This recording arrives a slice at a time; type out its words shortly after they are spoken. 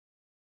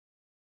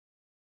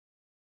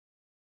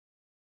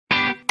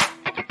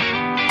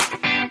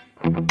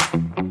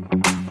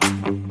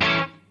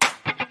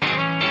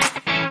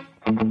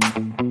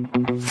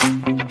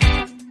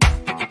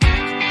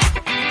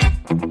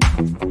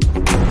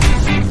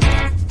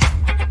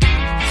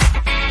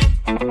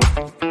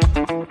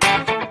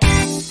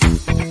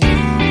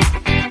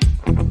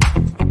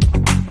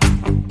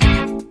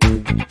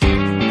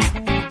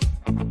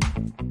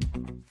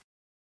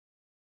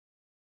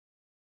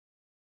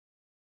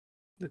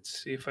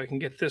Let's see if I can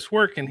get this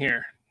working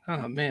here.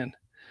 Oh, man.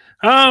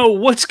 Oh,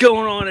 what's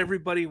going on,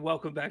 everybody?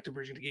 Welcome back to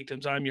Bridging the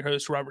Geekdoms. I'm your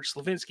host, Robert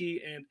Slavinsky,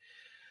 and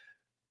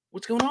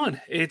what's going on?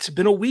 It's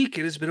been a week.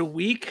 It has been a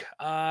week.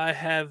 I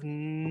have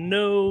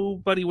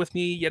nobody with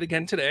me yet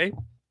again today.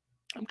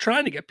 I'm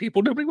trying to get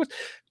people.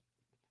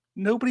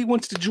 Nobody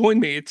wants to join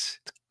me. It's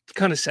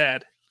kind of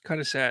sad.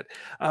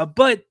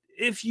 But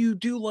if you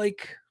do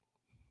like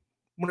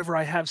whenever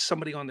I have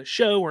somebody on the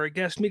show or a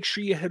guest, make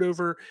sure you head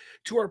over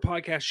to our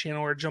podcast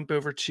channel or jump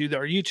over to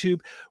our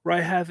YouTube, where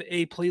I have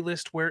a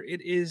playlist where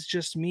it is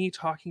just me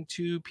talking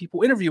to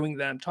people, interviewing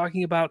them,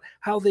 talking about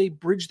how they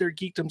bridge their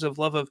geekdoms of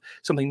love of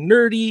something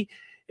nerdy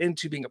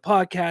into being a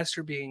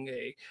podcaster, being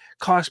a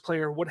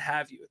cosplayer, what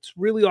have you. It's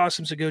really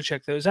awesome, so go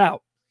check those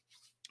out.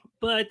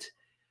 But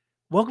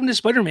welcome to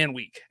Spider-Man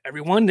week,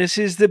 everyone. This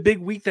is the big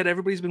week that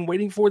everybody's been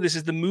waiting for. This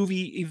is the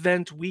movie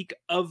event week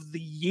of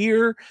the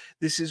year.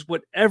 This is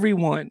what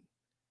everyone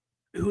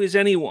who is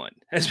anyone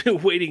has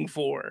been waiting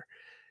for.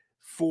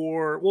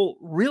 Well,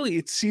 really,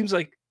 it seems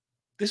like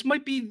this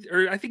might be,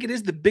 or I think it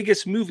is the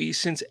biggest movie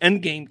since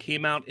Endgame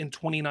came out in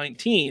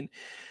 2019.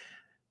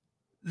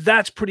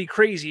 That's pretty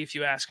crazy if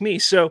you ask me.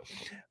 So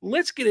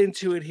let's get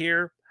into it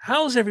here.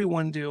 How's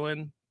everyone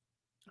doing?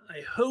 I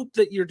hope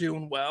that you're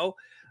doing well.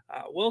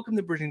 Welcome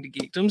to Bridging the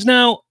Geekdoms.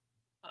 Now,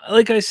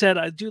 like I said,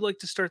 I do like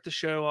to start the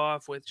show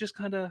off with just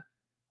kind of,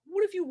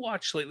 what have you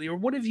watched lately, or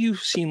what have you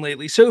seen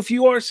lately? So if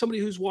you are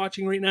somebody who's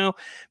watching right now,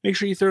 make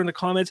sure you throw in the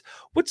comments,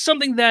 what's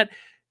something that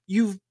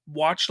you've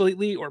watched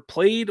lately or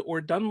played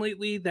or done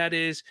lately that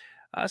is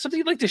something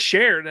you'd like to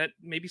share that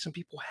maybe some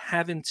people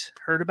haven't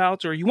heard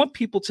about, or you want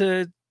people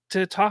to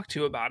talk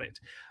to about it.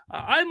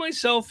 I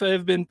myself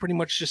have been pretty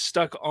much just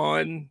stuck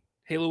on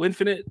Halo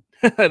Infinite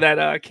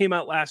that came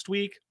out last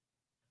week.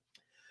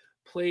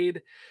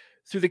 Played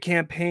through the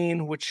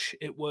campaign, which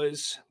it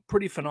was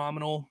pretty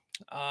phenomenal.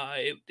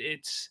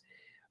 It's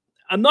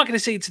I'm not going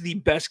to say it's the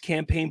best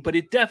campaign, but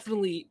it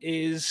definitely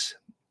is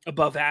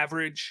above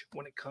average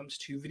when it comes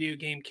to video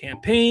game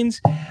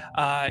campaigns.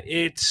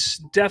 It's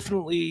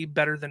definitely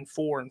better than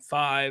 4 and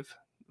 5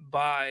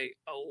 by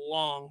a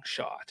long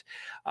shot.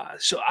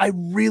 So I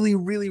really,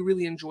 really,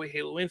 really enjoy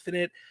Halo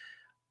Infinite.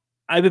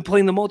 I've been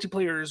playing the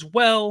multiplayer as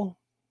well.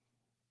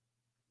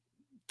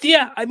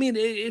 Yeah, I mean,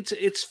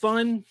 it's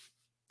fun.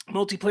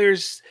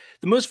 Multiplayer's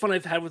the most fun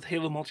I've had with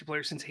Halo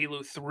multiplayer since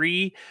Halo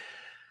 3.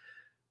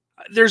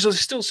 There's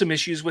still some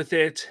issues with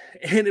it,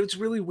 and it's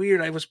really weird.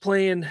 I was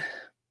playing,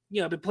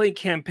 I've been playing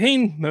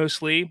campaign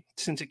mostly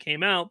since it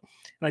came out,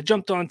 and I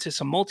jumped onto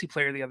some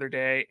multiplayer the other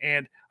day,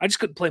 and I just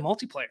couldn't play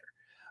multiplayer.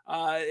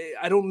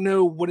 I don't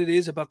know what it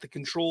is about the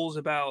controls,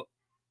 about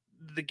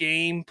the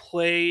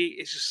gameplay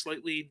is just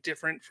slightly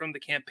different from the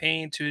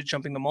campaign to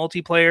jumping the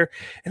multiplayer,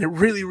 and it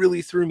really,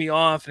 really threw me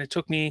off, and it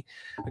took me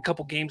a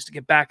couple games to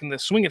get back in the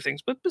swing of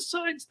things. But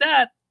besides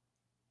that,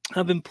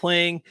 I've been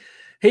playing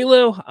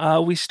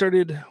Halo. We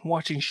started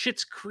watching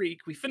Schitt's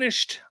Creek. We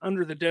finished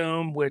Under the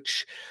Dome,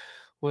 which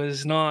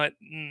was not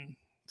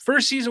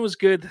first season was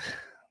good,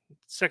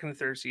 second and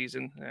third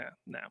season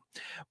no,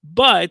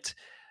 but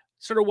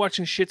started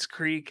watching Schitt's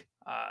Creek.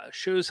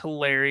 Show's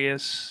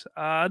hilarious.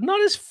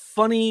 Not as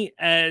funny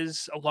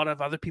as a lot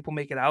of other people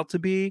make it out to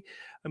be.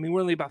 I mean,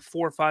 we're only about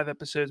 4 or 5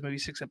 episodes, maybe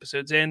 6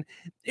 episodes in.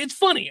 It's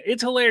funny.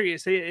 It's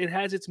hilarious. It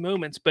has its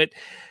moments, but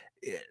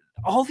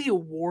all the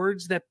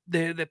awards that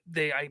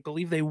they I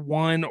believe they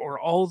won, or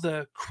all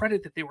the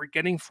credit that they were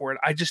getting for it,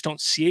 I just don't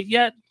see it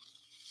yet.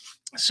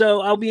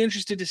 So I'll be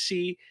interested to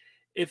see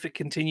if it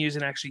continues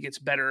and actually gets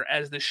better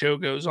as the show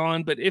goes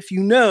on. But if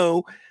you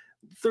know,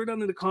 throw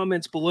down in the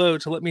comments below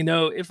to let me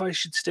know if I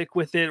should stick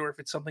with it, or if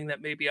it's something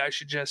that maybe I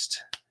should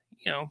just,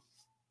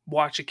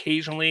 watch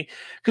occasionally.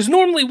 Because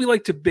normally we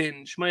like to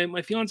binge.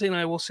 My fiance and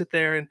I will sit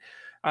there, and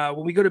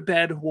when we go to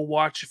bed, we'll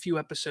watch a few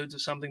episodes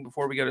of something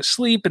before we go to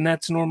sleep. And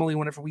that's normally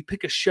whenever we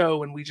pick a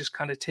show and we just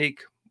kind of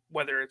take,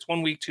 whether it's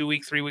 1 week, 2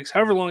 weeks, 3 weeks,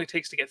 however long it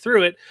takes to get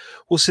through it,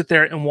 we'll sit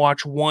there and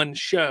watch one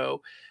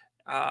show.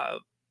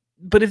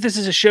 But if this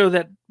is a show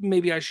that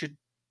maybe I should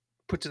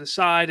put to the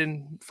side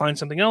and find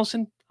something else,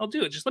 and I'll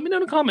do it. Just let me know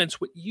in the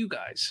comments what you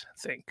guys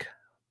think.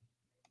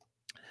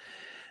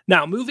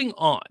 Now, moving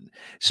on.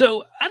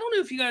 So, I don't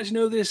know if you guys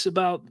know this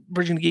about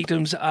Bridging the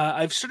Geekdoms.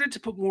 I've started to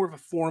put more of a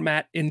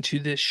format into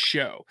this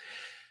show.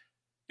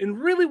 And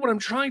really what I'm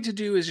trying to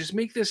do is just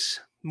make this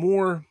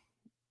more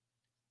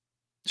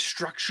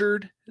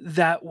structured.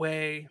 That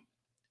way,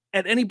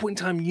 at any point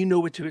in time, you know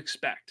what to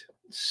expect.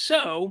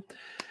 So,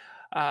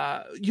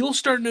 you'll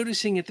start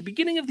noticing at the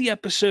beginning of the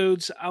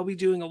episodes, I'll be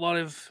doing a lot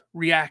of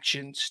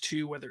reactions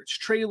to whether it's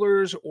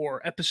trailers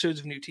or episodes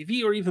of new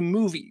TV or even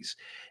movies.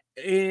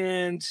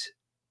 And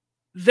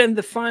then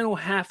the final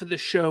half of the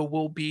show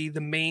will be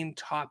the main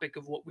topic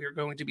of what we're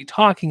going to be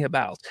talking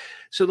about.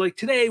 So like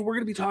today, we're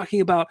going to be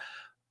talking about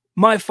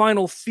my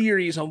final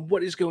theories on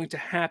what is going to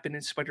happen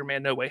in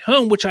Spider-Man No Way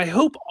Home, which I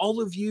hope all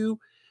of you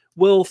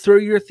will throw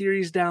your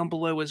theories down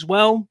below as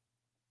well.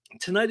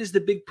 Tonight is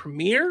the big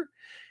premiere.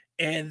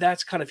 And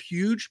that's kind of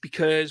huge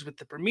because with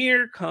the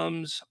premiere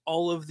comes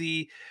all of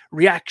the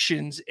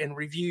reactions and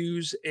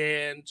reviews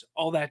and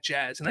all that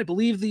jazz. And I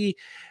believe the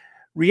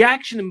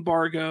reaction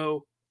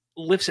embargo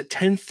lifts at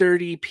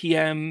 10:30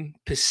 p.m.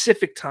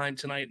 Pacific time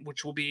tonight,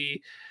 which will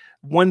be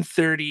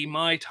 1:30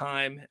 my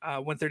time,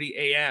 1:30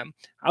 a.m.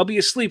 I'll be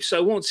asleep, so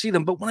I won't see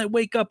them. But when I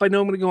wake up, I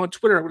know I'm going to go on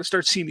Twitter. I'm going to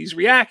start seeing these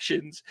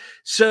reactions.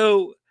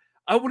 So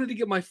I wanted to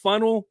get my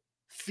final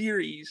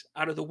theories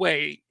out of the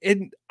way,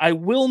 and I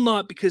will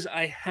not, because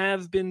I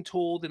have been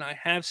told and I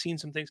have seen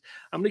some things.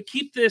 I'm going to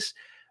keep this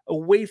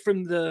away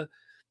from the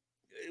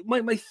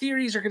my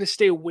theories are going to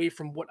stay away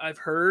from what I've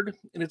heard,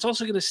 and it's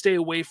also going to stay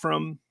away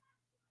from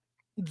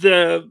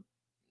the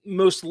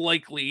most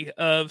likely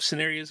of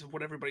scenarios of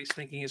what everybody's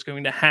thinking is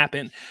going to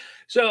happen.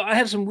 So I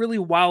have some really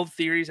wild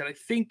theories that I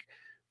think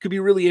could be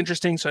really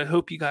interesting. So I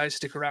hope you guys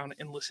stick around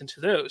and listen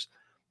to those.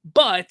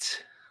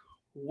 But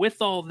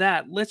with all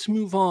that, let's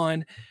move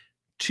on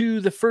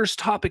to the first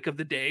topic of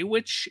the day,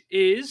 which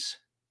is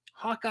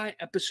Hawkeye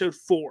episode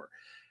 4.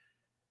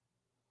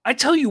 I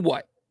tell you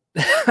what,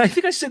 I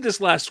think I said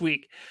this last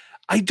week.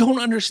 I don't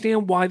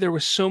understand why there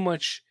was so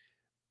much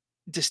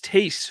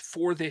distaste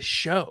for this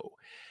show.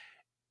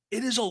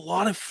 It is a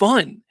lot of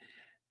fun.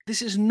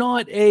 This is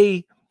not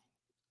a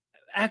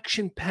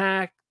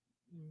action-packed,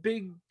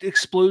 big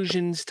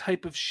explosions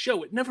type of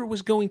show. It never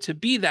was going to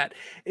be that.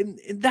 And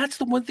that's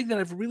the one thing that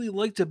I've really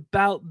liked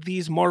about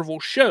these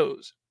Marvel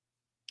shows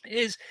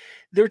is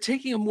they're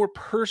taking a more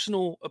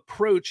personal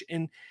approach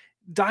and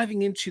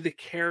diving into the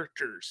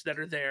characters that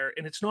are there,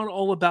 and it's not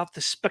all about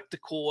the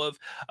spectacle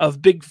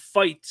of big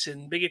fights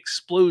and big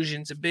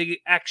explosions and big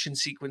action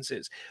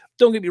sequences.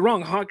 Don't get me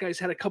wrong, Hawkeye's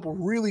had a couple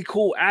really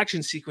cool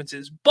action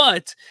sequences,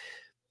 but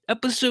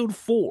episode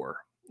 4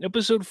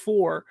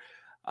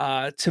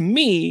 to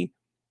me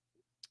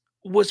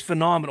was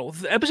phenomenal.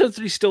 Episode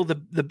 3 is still the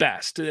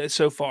best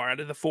so far out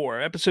of the 4.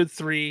 Episode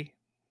 3,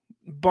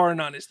 bar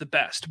none, is the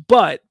best,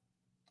 but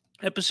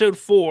episode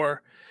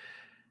 4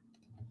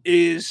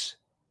 is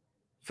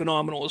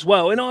phenomenal as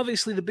well. And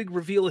obviously the big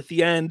reveal at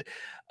the end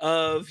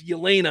of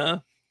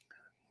Yelena,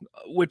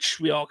 which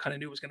we all kind of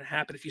knew was going to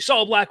happen. If you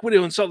saw Black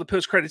Widow and saw the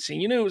post-credit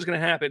scene, you knew it was going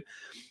to happen.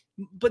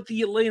 But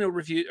the Yelena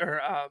review,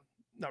 or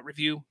not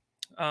review,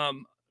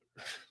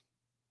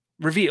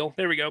 reveal,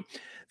 there we go.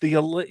 The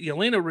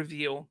Yelena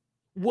reveal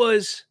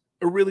was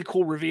a really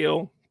cool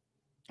reveal.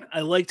 I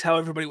liked how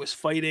everybody was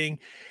fighting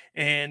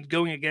and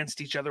going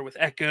against each other with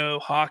Echo,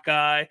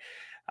 Hawkeye,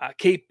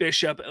 Kate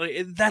Bishop.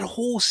 That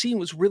whole scene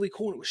was really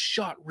cool, and it was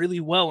shot really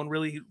well and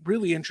really,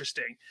 really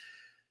interesting.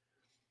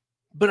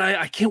 But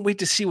I can't wait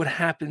to see what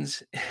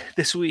happens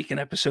this week in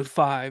episode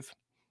 5.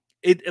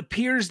 It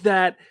appears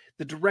that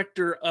the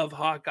director of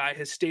Hawkeye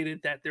has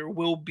stated that there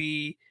will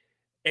be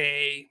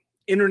a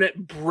internet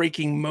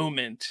breaking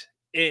moment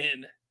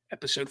in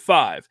episode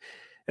 5.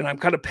 And I'm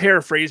kind of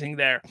paraphrasing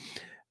there.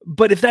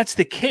 But if that's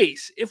the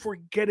case, if we're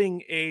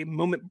getting a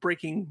moment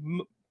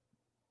breaking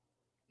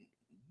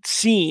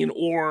scene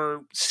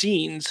or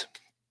scenes,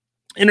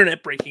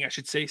 internet breaking, I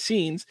should say,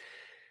 scenes,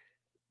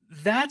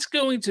 that's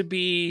going to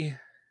be,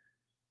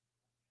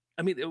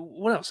 I mean,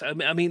 what else?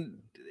 I mean,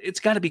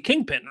 it's got to be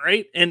Kingpin,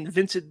 right? And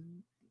Vincent,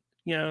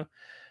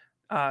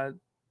 I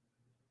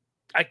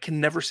can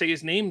never say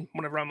his name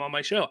whenever I'm on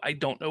my show. I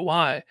don't know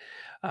why.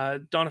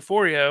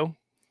 D'Onofrio,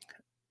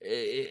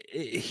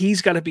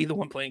 he's got to be the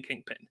one playing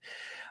Kingpin,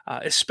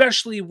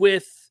 especially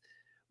with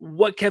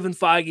what Kevin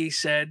Feige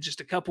said just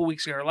a couple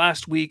weeks ago or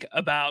last week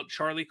about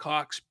Charlie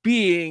Cox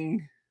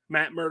being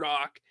Matt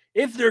Murdock.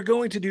 If they're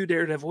going to do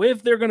Daredevil,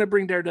 if they're going to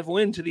bring Daredevil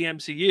into the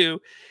MCU,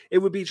 it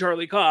would be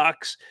Charlie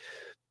Cox.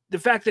 The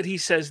fact that he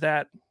says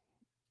that,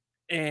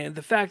 and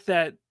the fact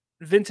that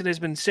Vincent has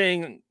been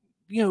saying,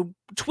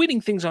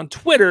 tweeting things on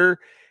Twitter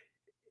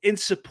in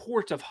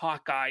support of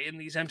Hawkeye in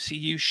these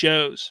MCU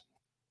shows,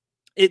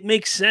 it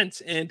makes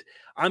sense, and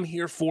I'm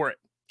here for it.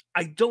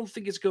 I don't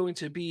think it's going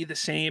to be the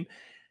same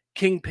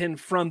Kingpin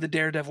from the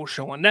Daredevil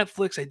show on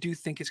Netflix. I do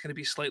think it's going to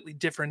be slightly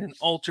different and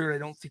altered. I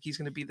don't think he's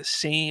going to be the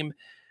same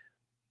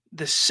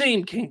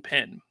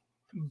Kingpin,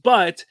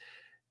 but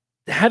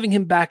having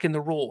him back in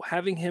the role,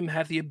 having him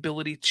have the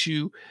ability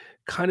to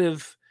kind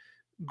of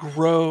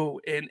grow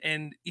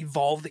and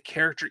evolve the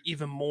character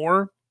even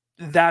more,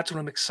 that's what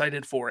I'm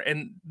excited for,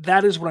 and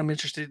that is what I'm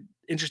interested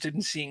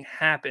in seeing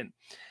happen.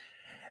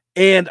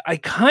 And I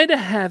kind of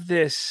have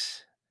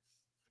this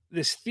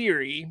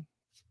theory,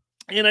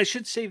 and I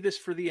should save this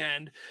for the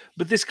end,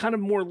 but this kind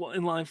of more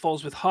in line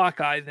falls with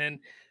Hawkeye than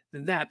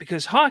that,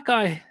 because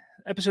Hawkeye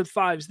episode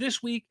 5 is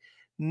this week.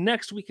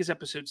 Next week is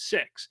episode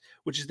 6,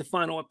 which is the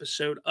final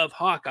episode of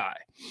Hawkeye.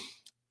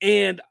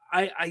 And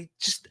I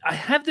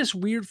have this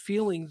weird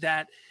feeling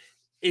that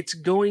it's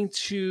going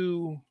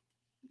to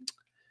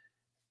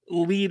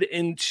lead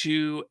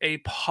into a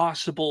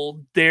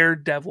possible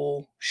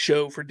Daredevil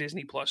show for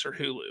Disney Plus or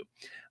Hulu.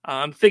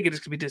 I'm thinking it's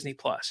going to be Disney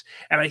Plus.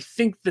 And I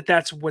think that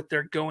that's what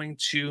they're going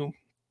to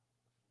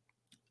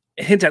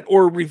hint at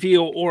or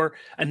reveal or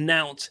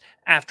announce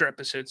after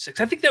episode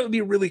 6. I think that would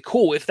be really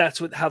cool if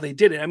that's how they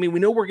did it. I mean, we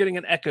know we're getting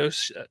an Echo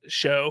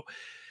show.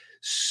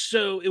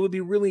 So it would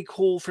be really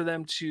cool for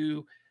them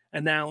to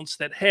announce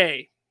that,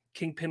 hey,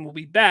 Kingpin will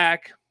be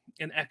back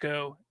in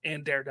Echo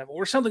and Daredevil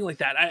or something like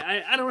that.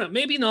 I don't know.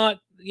 Maybe not.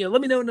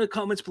 Let me know in the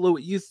comments below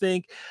what you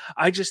think.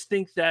 I just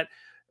think that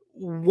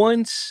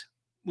once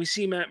we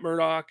see Matt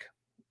Murdock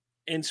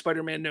in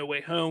Spider-Man No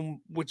Way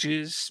Home, which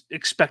is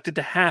expected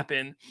to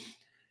happen,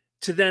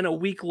 to then a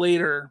week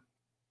later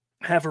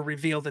have a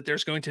reveal that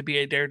there's going to be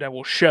a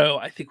Daredevil show,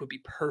 I think would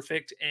be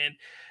perfect.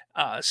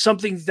 And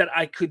something that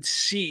I could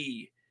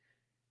see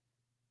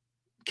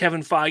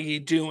Kevin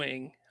Feige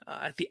doing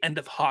at the end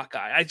of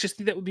Hawkeye. I just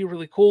think that would be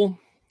really cool.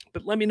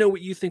 But let me know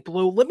what you think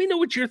below. Let me know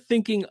what you're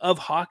thinking of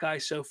Hawkeye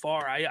so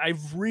far.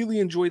 I've really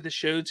enjoyed the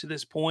show to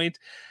this point.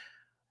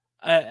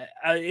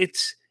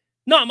 It's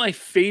not my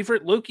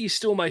favorite. Loki's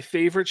still my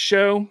favorite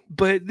show,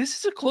 but this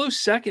is a close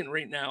second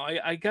right now.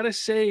 I gotta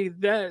say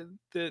that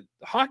the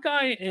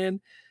Hawkeye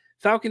and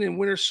Falcon and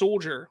Winter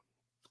Soldier,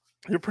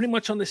 they're pretty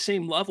much on the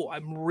same level.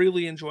 I'm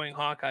really enjoying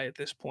Hawkeye at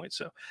this point.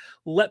 So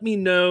let me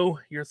know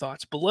your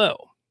thoughts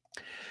below.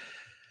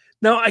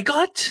 Now, I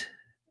got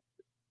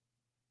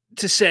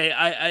to say,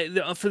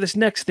 for this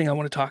next thing I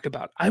want to talk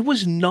about, I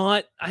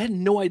had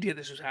no idea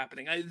this was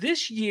happening.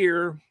 This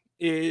year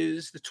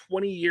is the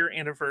 20-year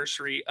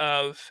anniversary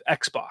of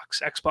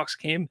Xbox. Xbox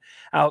came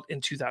out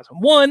in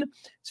 2001.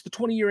 It's the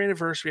 20-year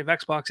anniversary of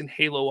Xbox and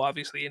Halo,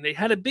 obviously, and they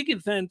had a big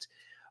event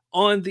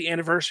on the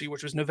anniversary,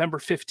 which was November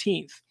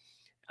 15th.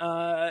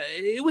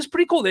 It was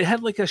pretty cool. They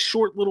had like a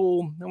short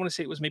little, I want to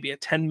say it was maybe a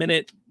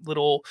 10-minute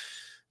little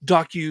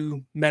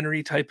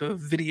documentary type of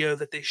video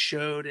that they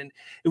showed, and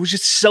it was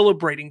just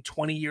celebrating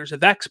 20 years of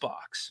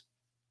Xbox.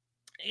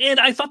 And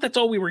I thought that's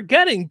all we were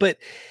getting, but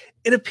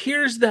it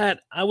appears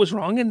that I was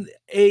wrong. And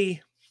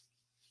a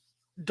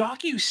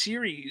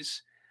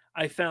docu-series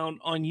I found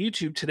on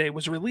YouTube today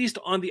was released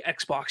on the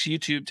Xbox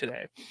YouTube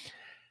today.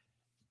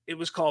 It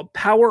was called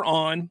Power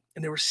On,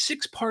 and there were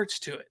 6 parts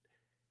to it.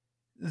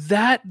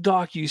 That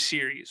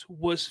docu-series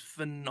was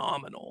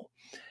phenomenal.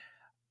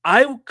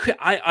 I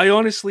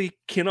honestly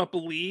cannot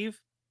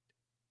believe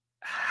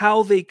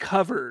how they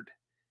covered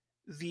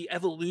the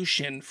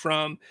evolution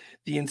from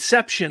the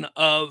inception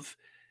of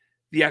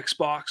the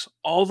Xbox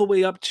all the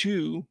way up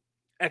to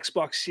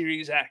Xbox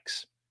Series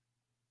X.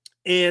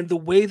 And the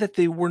way that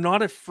they were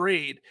not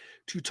afraid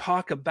to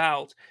talk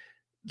about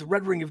the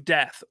Red Ring of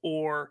Death,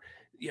 or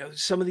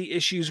some of the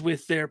issues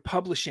with their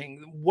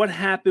publishing, what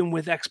happened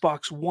with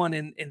Xbox One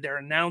and they're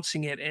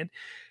announcing it, and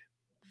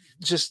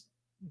just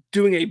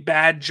doing a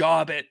bad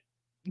job at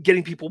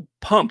getting people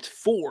pumped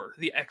for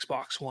the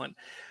Xbox One.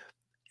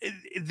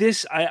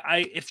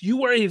 If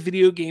you are a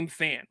video game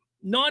fan,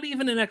 not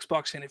even an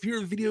Xbox fan, if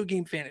you're a video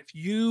game fan, if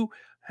you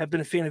have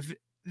been a fan of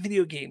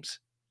video games,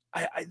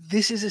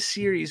 this is a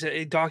series,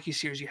 a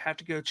docu-series you have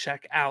to go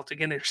check out.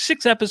 Again, there's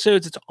 6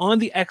 episodes. It's on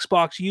the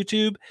Xbox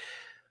YouTube.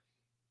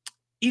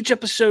 Each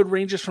episode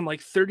ranges from like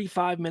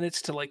 35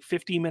 minutes to like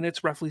 50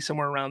 minutes, roughly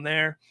somewhere around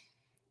there.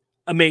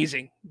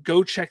 Amazing.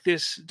 Go check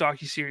this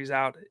docu-series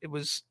out. It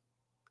was,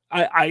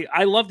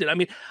 I loved it. I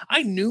mean,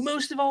 I knew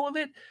most of all of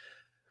it,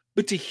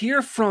 but to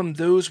hear from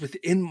those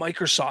within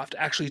Microsoft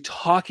actually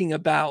talking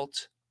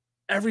about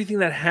everything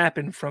that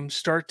happened from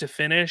start to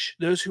finish,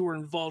 those who were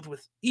involved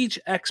with each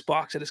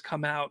Xbox that has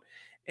come out,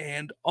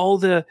 and all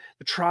the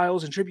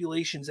trials and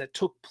tribulations that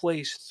took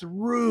place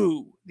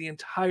through the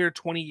entire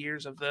 20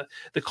 years of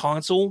the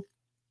console,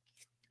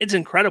 it's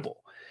incredible.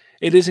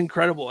 It is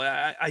incredible.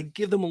 I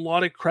give them a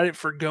lot of credit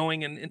for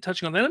going and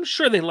touching on that. I'm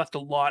sure they left a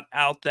lot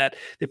out that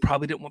they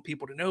probably didn't want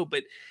people to know,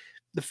 but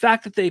the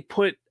fact that they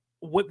put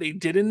what they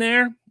did in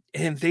there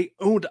and they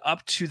owned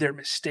up to their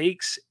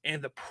mistakes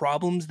and the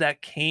problems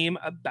that came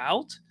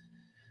about,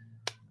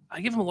 I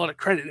give them a lot of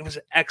credit. It was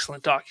an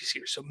excellent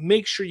docuseries. So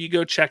make sure you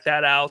go check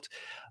that out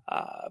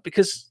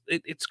because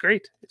it's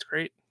great. It's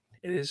great.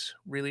 It is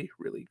really,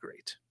 really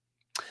great.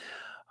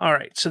 All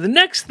right. So the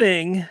next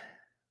thing,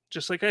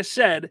 just like I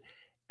said,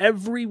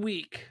 every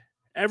week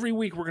we're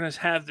going to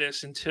have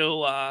this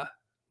until,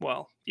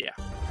 yeah.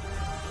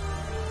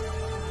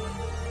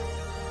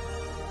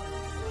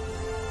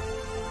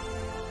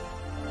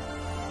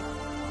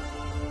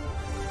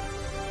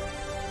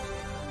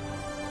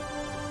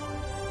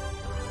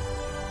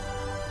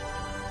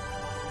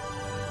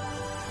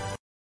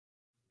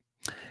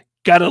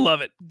 Gotta love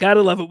it.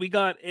 Gotta love it. We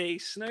got a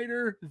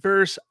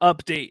Snyderverse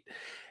update,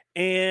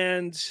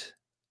 and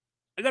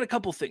I got a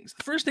couple things.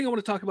 The first thing I want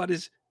to talk about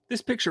is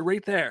this picture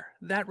right there.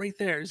 That right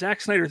there. Zack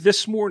Snyder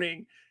this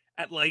morning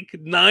at like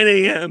 9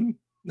 a.m.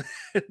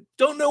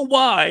 Don't know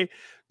why.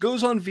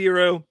 Goes on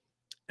Vero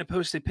and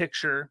posts a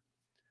picture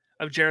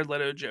of Jared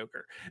Leto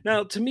Joker.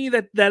 Now, to me,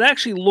 that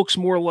actually looks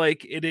more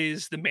like it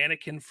is the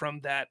mannequin from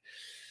that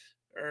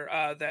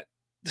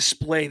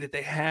display that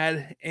they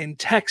had in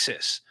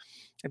Texas.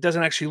 It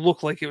doesn't actually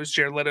look like it was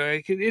Jared Leto.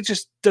 It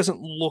just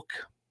doesn't look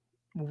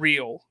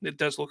real. It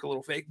does look a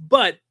little fake,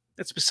 but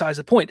that's besides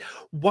the point.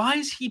 Why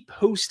is he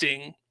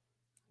posting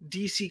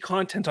DC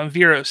content on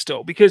Vero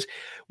still? Because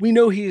we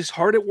know he's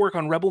hard at work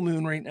on Rebel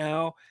Moon right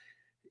now.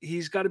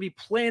 He's got to be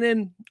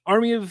planning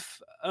Army of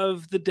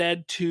of the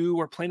Dead 2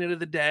 or Planet of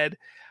the Dead.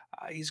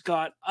 He's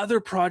got other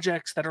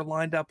projects that are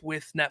lined up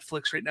with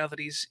Netflix right now that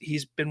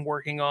he's been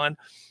working on.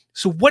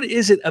 So what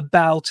is it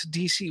about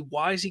DC?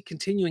 Why is he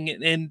continuing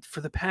it? And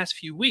for the past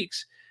few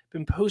weeks,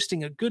 been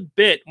posting a good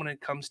bit when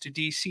it comes to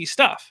DC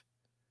stuff.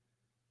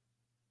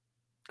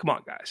 Come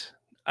on, guys.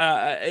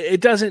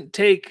 It doesn't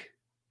take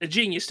a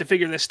genius to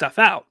figure this stuff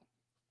out.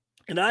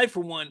 And I,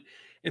 for one,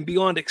 am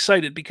beyond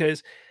excited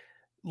because,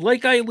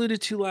 like I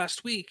alluded to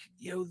last week,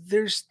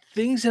 there's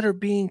things that are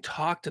being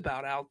talked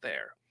about out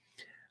there.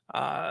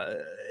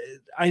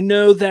 I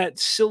know that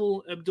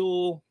Syl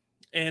Abdul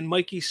and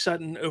Mikey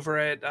Sutton over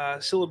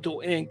at Syl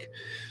Abdul Inc.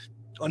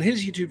 on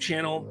his YouTube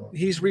channel,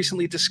 he's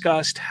recently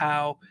discussed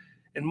how,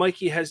 and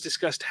Mikey has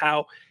discussed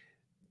how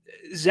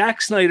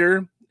Zack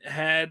Snyder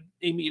had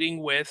a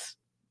meeting with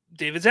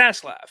David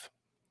Zaslav,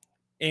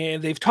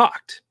 and they've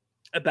talked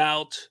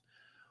about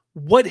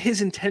what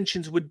his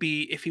intentions would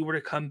be if he were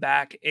to come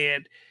back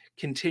and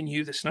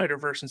continue the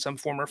Snyderverse in some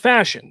form or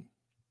fashion.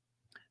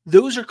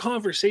 Those are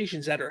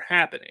conversations that are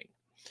happening.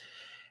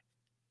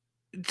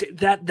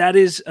 That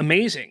is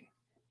amazing.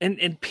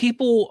 And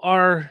people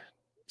are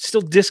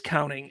still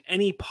discounting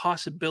any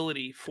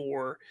possibility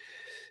for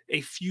a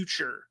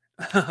future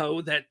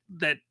that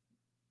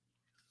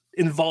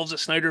involves a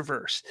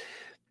Snyderverse.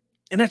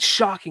 And that's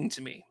shocking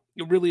to me.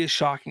 It really is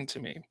shocking to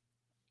me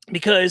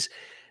because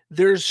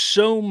there's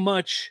so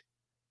much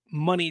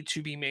money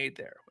to be made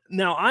there.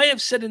 Now, I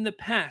have said in the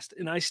past,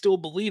 and I still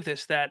believe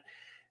this, that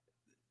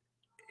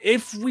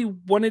if we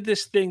wanted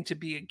this thing to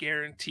be a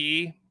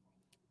guarantee,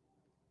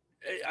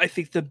 I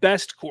think the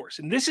best course,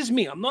 and this is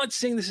me, I'm not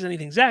saying this is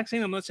anything Zach's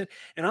saying, I'm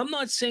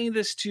not saying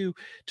this to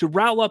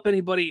rile up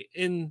anybody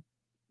in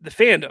the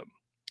fandom.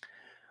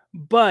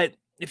 But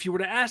if you were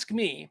to ask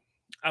me,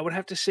 I would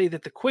have to say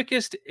that the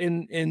quickest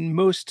and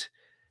most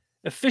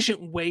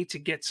efficient way to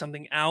get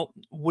something out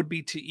would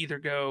be to either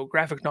go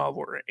graphic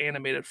novel or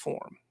animated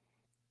form.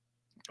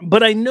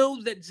 But I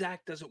know that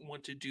Zach doesn't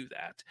want to do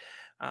that.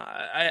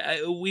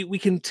 We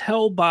can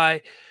tell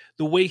by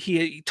the way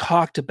he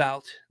talked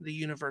about the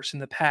universe in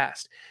the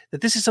past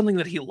that this is something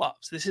that he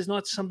loves. This is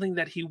not something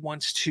that he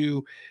wants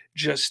to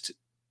just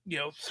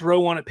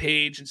throw on a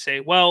page and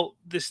say, well,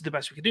 this is the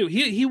best we can do.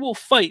 He will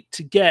fight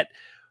to get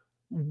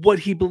what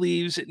he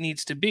believes it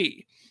needs to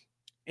be.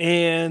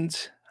 And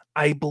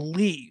I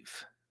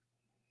believe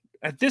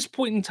at this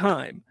point in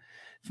time,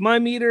 if my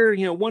meter,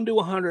 1 to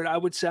 100, I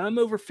would say I'm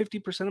over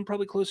 50%. I'm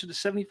probably closer to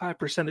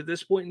 75% at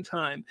this point in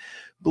time,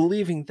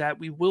 believing that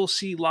we will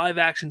see live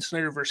action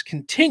Snyderverse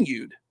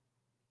continued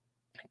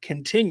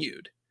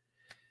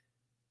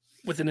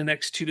within the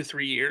next 2 to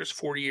 3 years,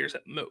 4 years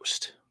at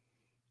most.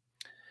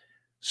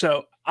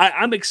 So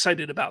I'm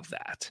excited about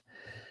that.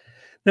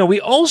 Now,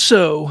 we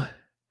also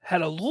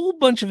had a whole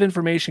bunch of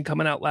information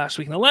coming out last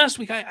week. Now, last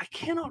week, I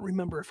cannot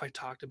remember if I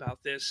talked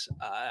about this.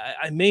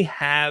 I may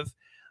have.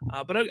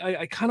 But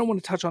I kind of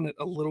want to touch on it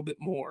a little bit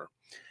more.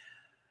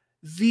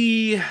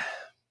 The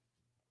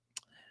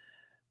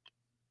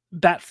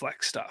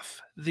Batfleck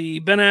stuff. The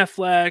Ben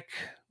Affleck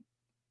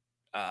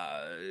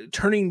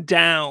turning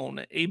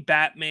down a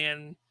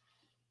Batman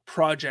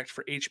project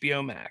for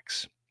HBO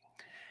Max.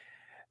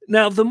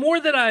 Now, the more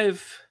that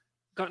I've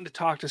gotten to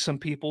talk to some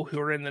people who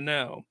are in the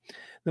know,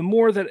 the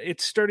more that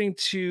it's starting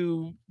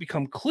to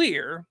become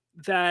clear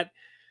that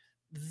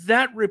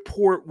that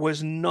report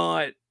was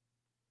not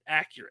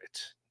accurate.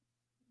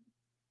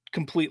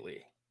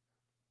 Completely.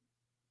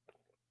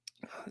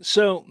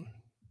 So,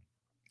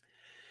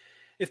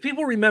 if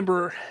people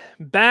remember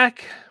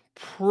back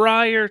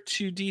prior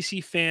to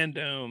DC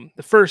Fandom,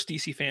 the first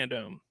DC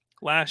Fandom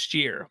last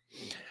year,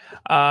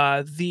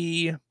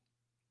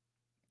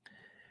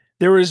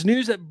 there was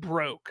news that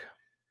broke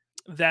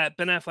that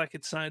Ben Affleck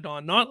had signed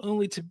on not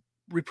only to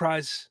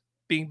reprise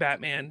being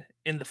Batman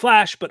in The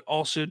Flash, but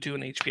also do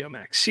an HBO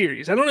Max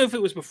series. I don't know if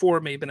it was before,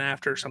 maybe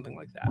after, or something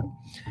like that.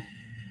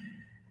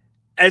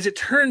 As it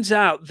turns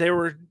out, there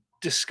were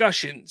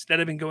discussions that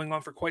have been going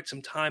on for quite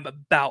some time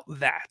about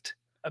that,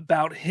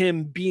 about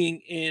him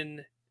being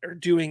in or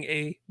doing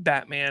a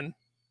Batman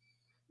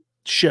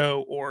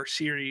show or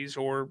series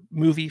or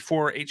movie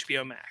for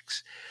HBO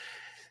Max.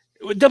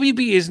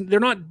 WB they're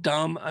not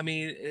dumb. I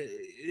mean,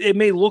 it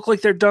may look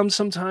like they're dumb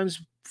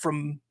sometimes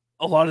from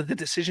a lot of the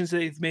decisions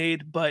they've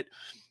made, but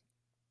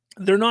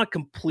they're not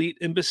complete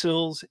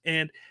imbeciles,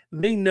 and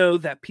they know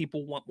that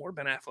people want more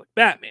Ben Affleck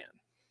Batman.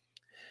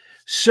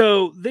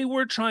 So they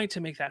were trying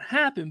to make that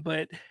happen,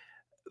 but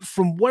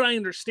from what I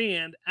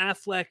understand,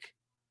 Affleck,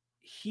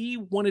 he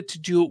wanted to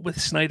do it with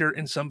Snyder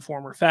in some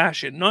form or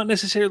fashion. Not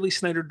necessarily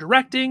Snyder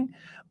directing,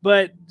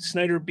 but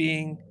Snyder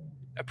being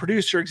a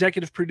producer,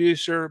 executive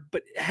producer,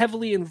 but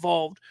heavily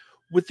involved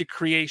with the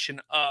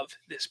creation of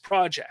this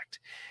project.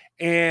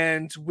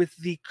 And with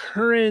the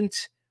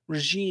current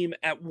regime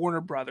at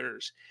Warner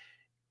Brothers,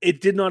 it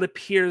did not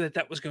appear that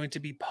that was going to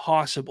be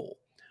possible.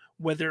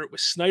 Whether it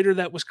was Snyder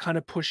that was kind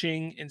of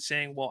pushing and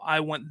saying, well,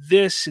 I want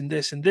this and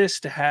this and this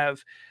to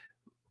have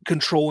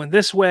control in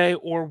this way,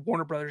 or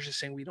Warner Brothers is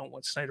saying we don't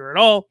want Snyder at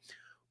all.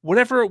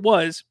 Whatever it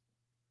was,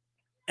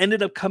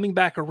 ended up coming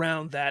back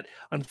around that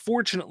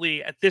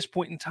unfortunately at this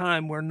point in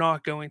time we're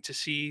not going to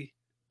see,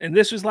 and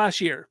this was last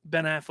year,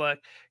 Ben Affleck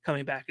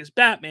coming back as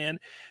Batman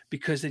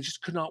because they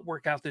just could not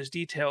work out those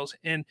details.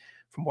 And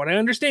from what I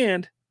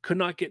understand, could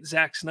not get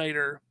Zack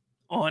Snyder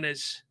on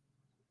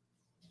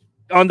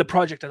the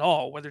project at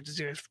all, whether it's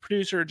a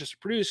producer or just a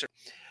producer.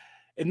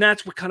 And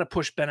that's what kind of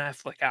pushed Ben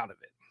Affleck out of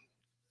it.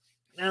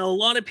 Now, a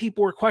lot of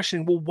people were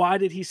questioning, well, why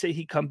did he say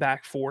he'd come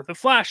back for The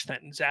Flash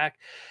then?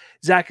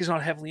 Zach is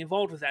not heavily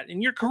involved with that.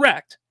 And you're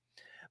correct.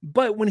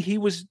 But when he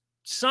was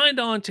signed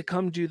on to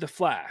come do The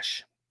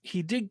Flash,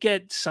 he did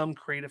get some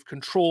creative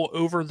control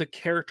over the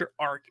character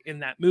arc in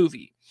that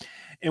movie.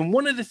 And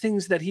one of the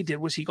things that he did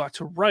was he got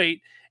to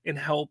write and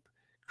help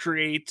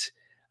create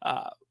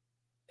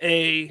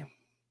a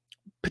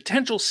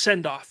potential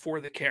send-off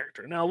for the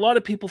character. Now, a lot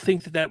of people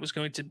think that was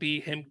going to be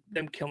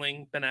them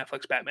killing Ben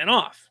Affleck's Batman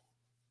off.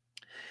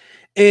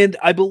 And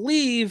I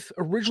believe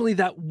originally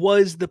that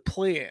was the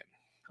plan,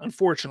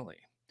 unfortunately.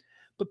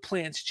 But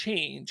plans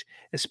change,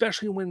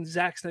 especially when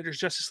Zack Snyder's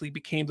Justice League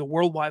became the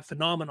worldwide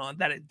phenomenon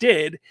that it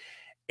did,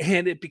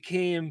 and it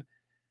became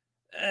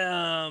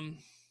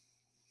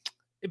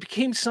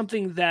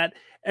something that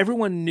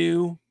everyone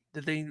knew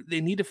that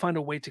they need to find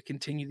a way to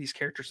continue these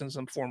characters in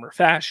some form or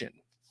fashion.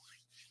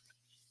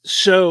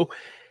 So,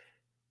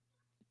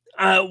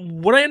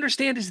 what I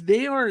understand is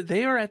they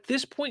are at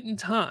this point in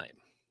time.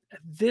 At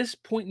this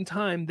point in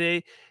time,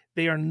 they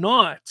are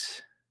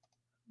not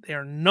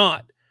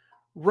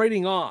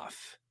writing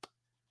off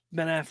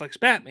Ben Affleck's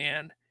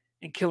Batman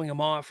and killing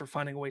him off or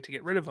finding a way to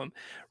get rid of him.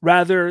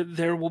 Rather,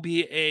 there will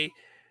be a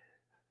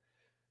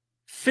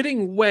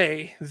fitting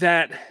way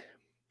that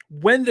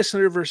when the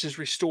Snyderverse is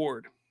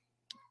restored,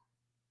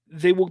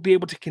 they will be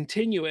able to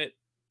continue it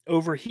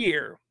over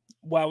here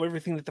while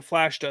everything that the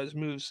Flash does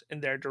moves in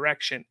their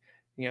direction.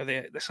 You know,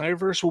 the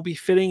Snyderverse will be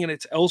fitting in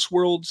its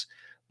Elseworlds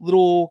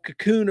little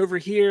cocoon over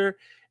here,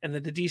 and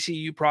then the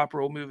DCU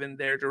proper will move in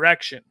their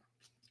direction.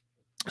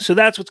 So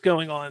that's what's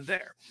going on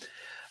there.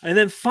 And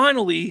then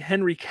finally,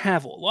 Henry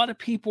Cavill. A lot of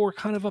people were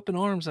kind of up in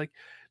arms. Like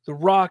The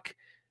Rock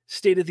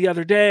stated the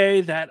other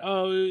day that,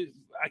 oh,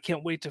 I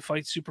can't wait to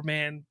fight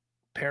Superman.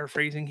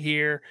 Paraphrasing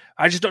here.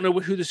 I just don't know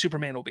who the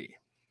Superman will be.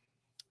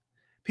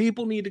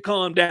 People need to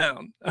calm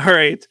down. All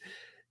right.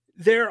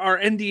 There are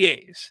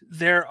NDAs.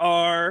 There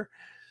are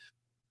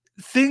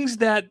things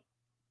that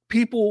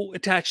people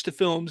attach to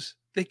films.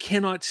 They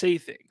cannot say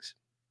things.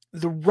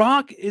 The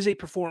Rock is a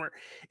performer.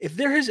 If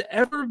there has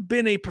ever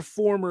been a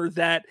performer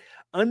that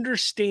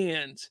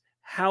understands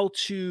how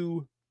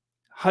to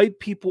hype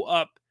people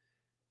up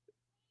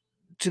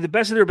to the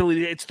best of their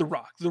ability, it's The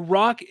Rock. The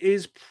Rock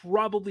is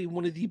probably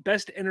one of the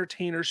best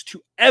entertainers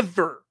to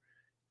ever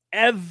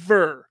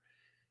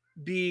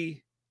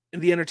be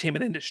in the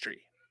entertainment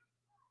industry.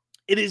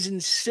 It is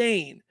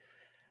insane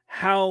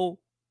how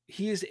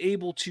he is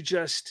able to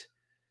just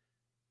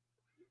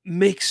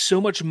make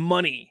so much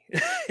money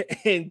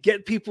and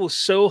get people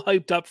so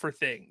hyped up for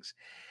things.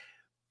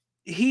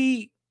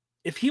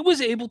 If he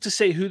was able to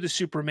say who the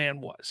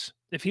Superman was,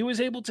 if he was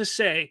able to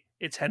say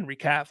it's Henry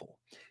Cavill,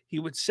 he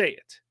would say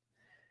it.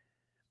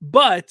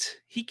 But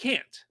he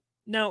can't.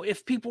 Now,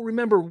 if people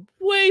remember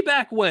way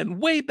back,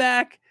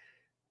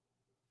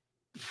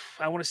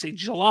 I want to say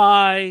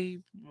July,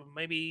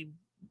 maybe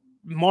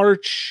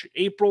March,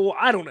 April,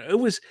 I don't know. It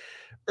was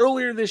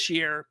earlier this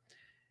year.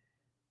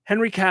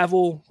 Henry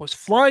Cavill was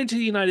flying to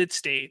the United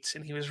States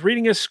and he was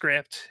reading a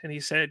script and he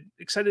said,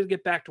 excited to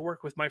get back to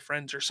work with my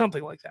friends or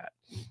something like that.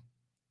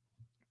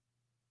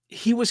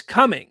 He was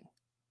coming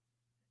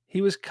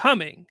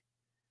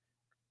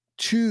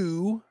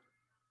to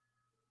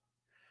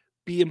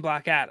be in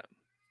Black Adam.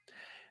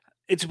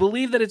 It's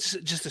believed that it's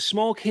just a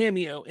small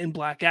cameo in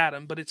Black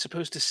Adam, but it's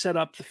supposed to set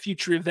up the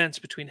future events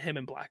between him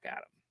and Black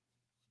Adam.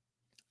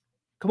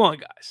 Come on,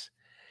 guys.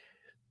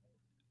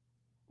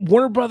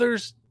 Warner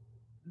Brothers,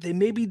 they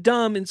may be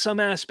dumb in some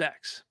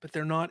aspects, but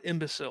they're not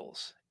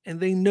imbeciles. And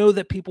they know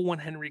that people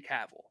want Henry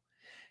Cavill.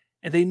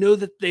 And they know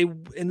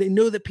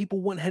that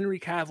people want Henry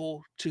Cavill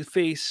to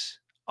face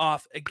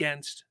off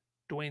against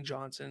Dwayne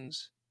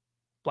Johnson's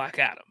Black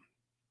Adam.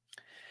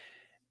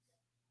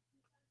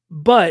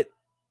 But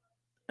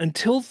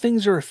until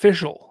things are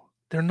official,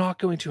 they're not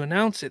going to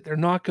announce it. They're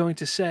not going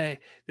to say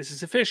this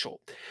is official.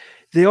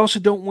 They also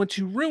don't want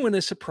to ruin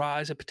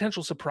a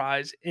potential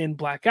surprise in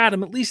Black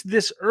Adam, at least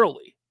this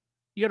early.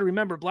 You got to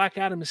remember, Black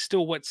Adam is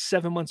still,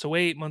 7 months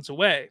away, 8 months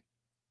away.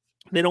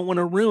 They don't want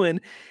to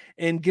ruin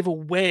and give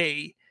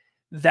away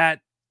that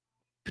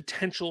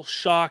potential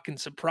shock and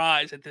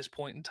surprise at this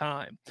point in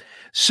time.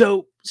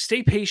 So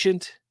stay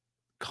patient,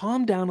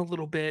 calm down a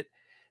little bit.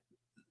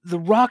 The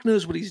Rock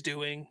knows what he's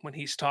doing when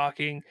he's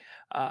talking.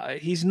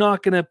 He's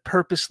not going to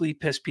purposely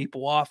piss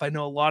people off. I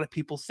know a lot of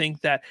people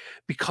think that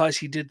because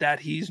he did that,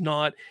 he's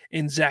not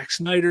in Zack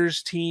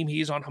Snyder's team.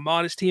 He's on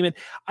Hamada's team. And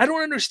I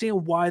don't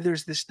understand why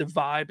there's this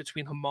divide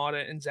between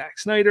Hamada and Zack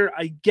Snyder.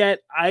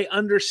 I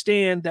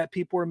understand that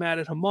people are mad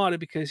at Hamada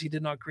because he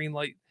did not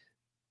greenlight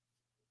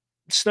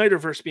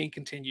Snyderverse being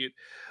continued.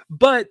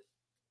 But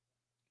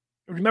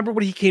remember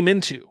what he came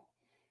into.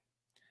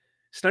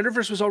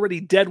 Snyderverse was already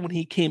dead when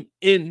he came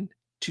in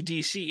to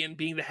DC and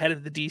being the head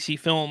of the DC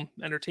film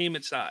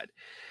entertainment side.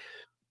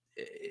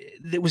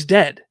 It was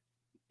dead.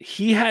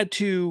 He had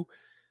to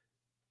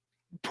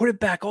put it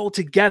back all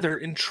together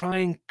and try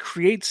and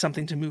create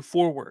something to move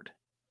forward.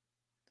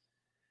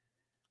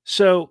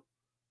 So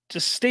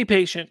just stay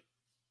patient.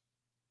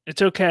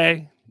 It's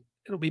okay.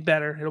 It'll be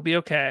better. It'll be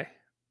okay.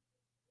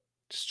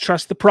 Just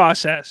trust the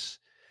process,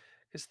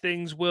 because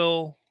things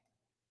are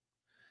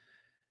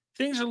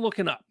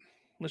looking up.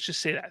 Let's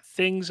just say that.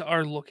 Things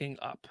are looking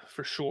up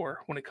for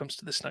sure when it comes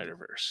to the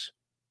Snyderverse.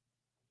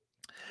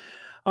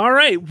 All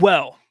right.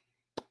 Well,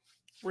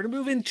 we're going to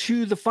move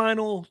into the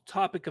final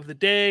topic of the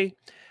day.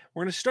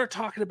 We're going to start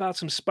talking about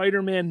some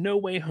Spider-Man No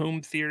Way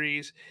Home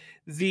theories.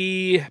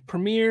 The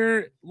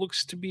premiere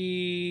looks to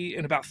be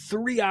in about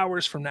 3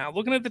 hours from now.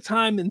 Looking at the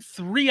time, in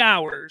 3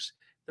 hours,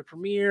 the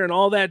premiere and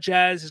all that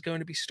jazz is going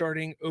to be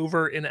starting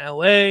over in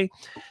LA.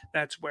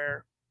 That's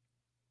where,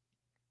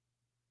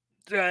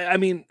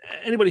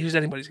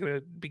 anybody's going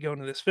to be going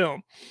to this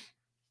film.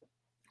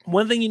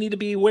 One thing you need to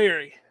be aware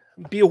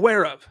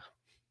of.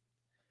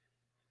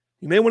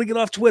 You may want to get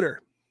off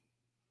Twitter.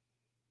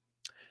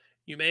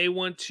 You may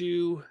want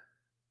to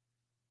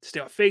stay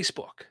off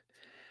Facebook.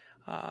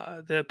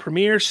 The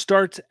premiere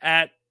starts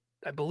at,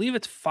 I believe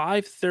it's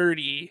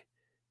 5:30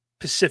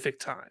 Pacific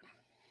time.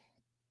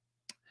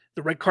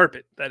 The red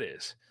carpet, that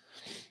is.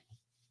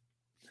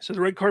 So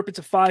the red carpet's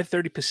at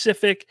 5:30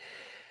 Pacific.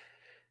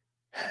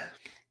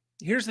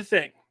 Here's the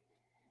thing.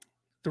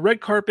 The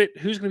red carpet,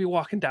 who's going to be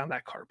walking down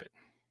that carpet?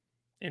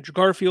 Andrew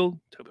Garfield,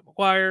 Tobey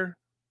Maguire,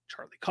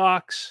 Charlie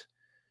Cox.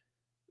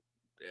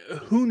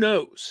 Who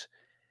knows?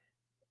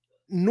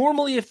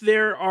 Normally, if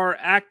there are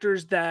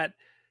actors that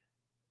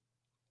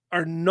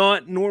are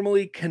not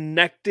normally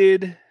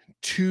connected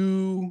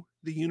to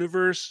the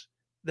universe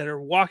that are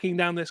walking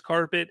down this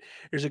carpet,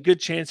 there's a good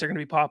chance they're going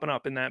to be popping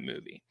up in that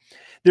movie.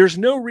 There's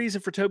no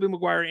reason for Tobey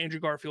Maguire and Andrew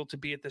Garfield to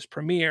be at this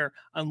premiere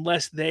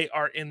unless they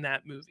are in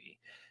that movie.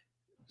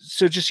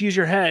 So just use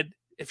your head.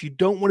 If you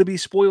don't want to be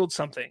spoiled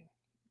something,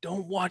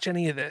 don't watch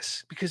any of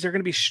this, because they're going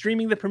to be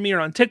streaming the premiere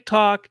on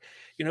TikTok.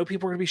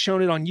 People are going to be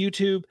showing it on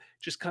YouTube.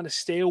 Just kind of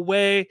stay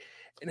away.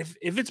 And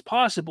if it's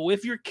possible,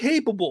 if you're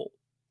capable,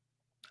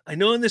 I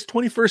know in this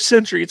 21st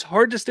century, it's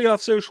hard to stay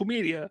off social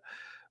media,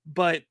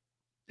 but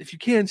if you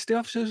can, stay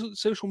off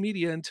social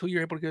media until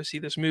you're able to go see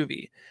this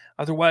movie.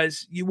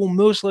 Otherwise, you will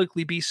most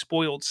likely be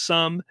spoiled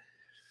some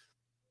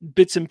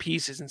bits and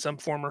pieces in some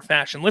form or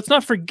fashion. Let's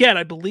not forget,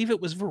 I believe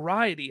it was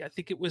Variety. I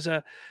think it was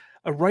a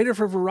writer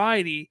for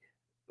Variety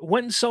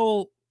went and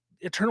saw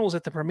Eternals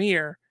at the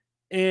premiere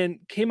and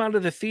came out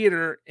of the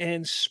theater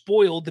and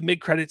spoiled the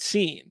mid-credits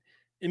scene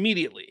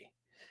immediately.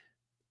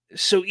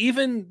 So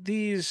even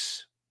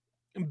these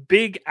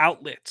big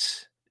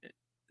outlets,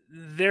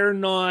 they're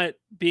not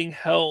being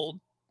held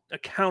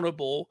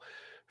accountable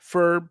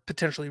for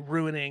potentially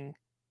ruining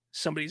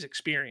somebody's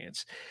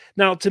experience.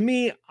 Now, to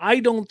me, I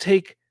don't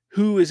take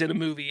who is in a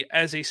movie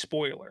as a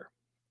spoiler.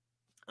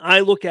 I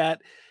look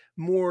at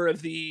more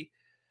of the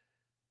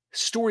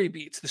story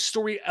beats, the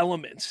story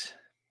elements,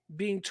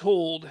 being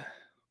told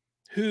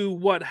who,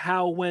 what,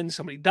 how, when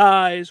somebody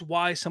dies,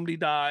 why somebody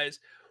dies,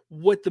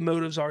 what the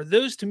motives are.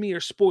 Those to me are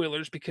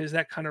spoilers, because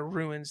that kind of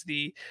ruins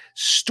the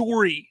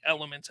story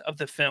element of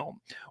the film.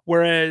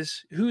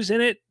 Whereas who's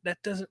in it,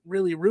 that doesn't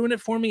really ruin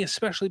it for me,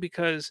 especially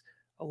because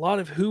a lot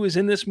of who is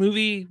in this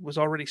movie was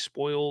already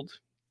spoiled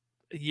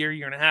a year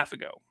and a half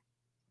ago.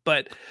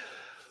 But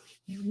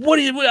it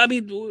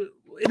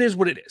is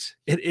what it is.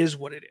 It is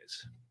what it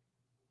is.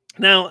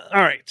 Now,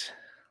 all right,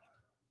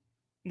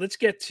 let's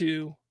get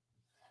to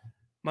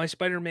my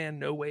Spider-Man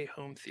No Way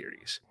Home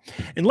theories.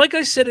 And like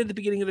I said at the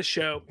beginning of the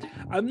show,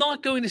 I'm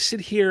not going to sit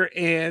here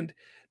and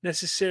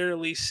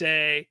necessarily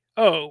say,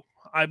 oh,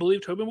 I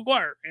believe Tobey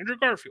Maguire, Andrew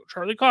Garfield,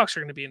 Charlie Cox are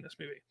going to be in this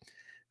movie.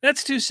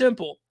 That's too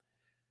simple.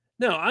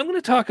 No, I'm going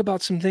to talk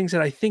about some things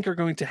that I think are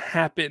going to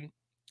happen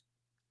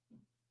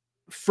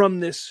from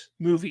this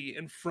movie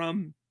and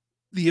from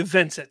the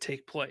events that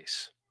take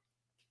place.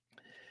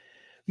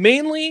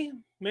 Mainly,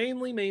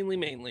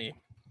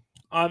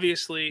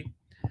 obviously,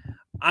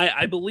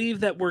 I believe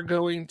that we're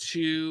going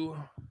to...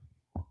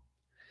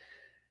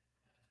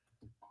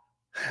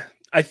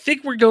 I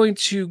think we're going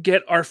to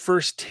get our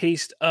first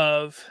taste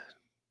of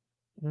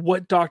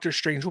what Doctor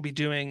Strange will be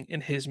doing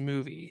in his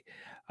movie.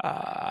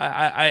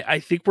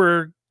 I think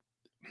we're...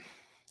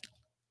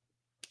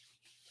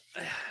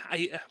 how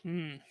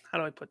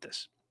do I put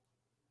this?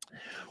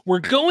 We're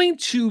going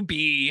to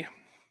be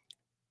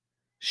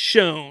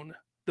shown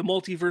the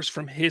multiverse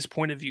from his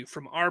point of view,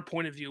 from our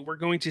point of view. We're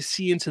going to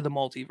see into the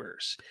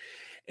multiverse.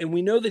 And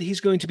we know that he's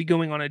going to be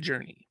going on a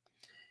journey.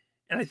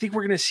 And I think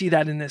we're going to see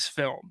that in this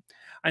film.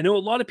 I know a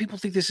lot of people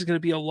think this is going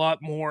to be a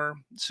lot more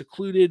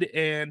secluded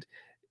and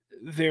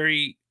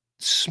very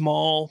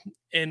small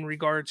in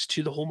regards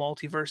to the whole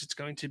multiverse. It's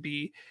going to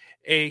be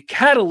a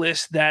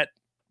catalyst that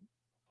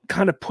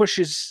kind of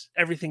pushes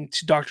everything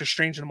to Doctor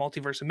Strange and the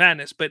Multiverse of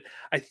Madness. But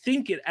I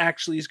think it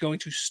actually is going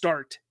to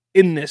start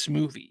in this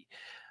movie.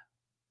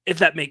 if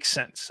that makes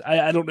sense.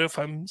 I don't know if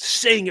I'm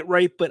saying it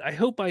right, but I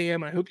hope I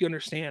am. I hope you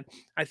understand.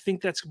 I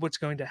think that's what's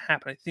going to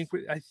happen.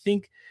 I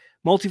think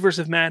Multiverse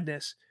of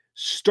Madness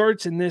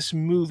starts in this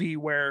movie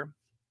where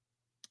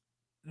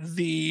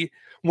the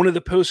one of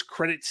the post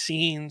credit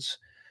scenes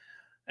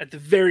at the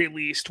very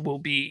least will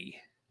be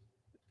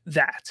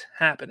that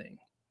happening.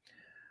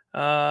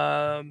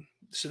 So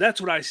that's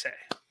what I say.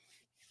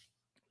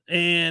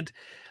 And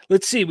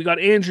let's see, we got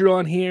Andrew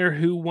on here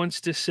who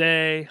wants to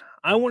say,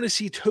 I want to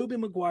see Tobey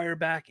Maguire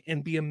back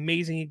and be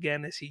amazing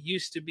again as he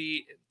used to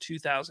be in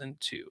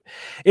 2002.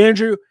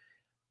 Andrew,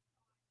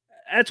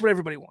 that's what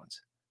everybody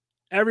wants.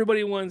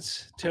 Everybody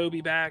wants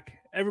Tobey back.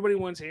 Everybody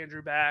wants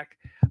Andrew back.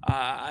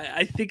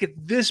 I think at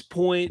this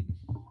point,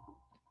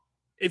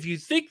 if you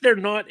think they're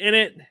not in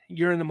it,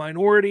 you're in the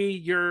minority.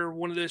 You're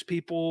one of those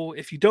people.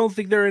 If you don't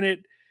think they're in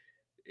it,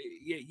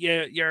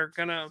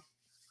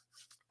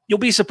 you'll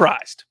be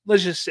surprised.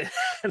 Let's just say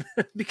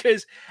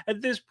because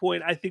at this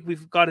point, I think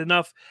we've got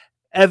enough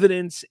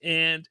evidence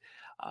and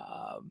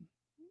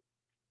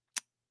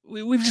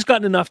we've just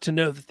gotten enough to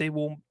know that they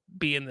will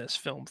be in this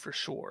film for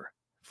sure.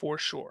 For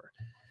sure.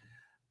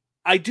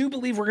 I do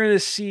believe we're going to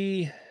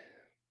see.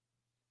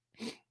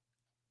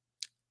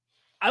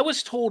 I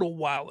was told a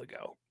while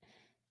ago,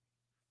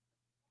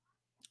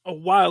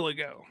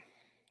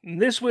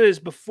 and this was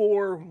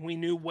before we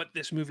knew what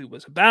this movie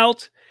was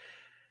about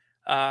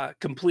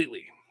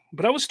completely.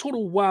 But I was told a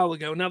while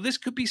ago. Now, this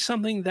could be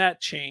something that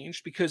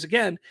changed because,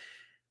 again,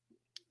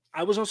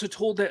 I was also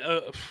told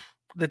that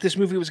this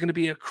movie was going to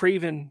be a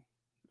Craven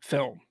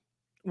film,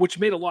 which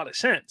made a lot of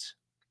sense.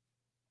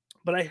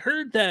 But I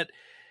heard that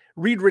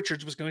Reed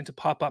Richards was going to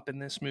pop up in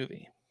this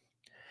movie.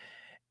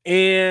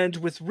 And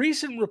with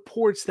recent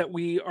reports that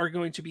we are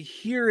going to be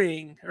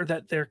hearing, or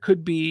that there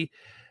could be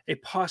a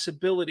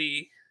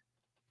possibility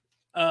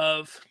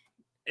of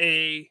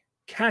a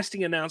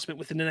casting announcement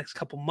within the next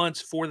couple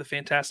months for the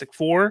Fantastic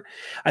Four,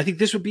 I think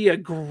this would be a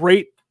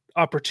great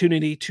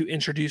opportunity to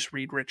introduce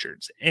Reed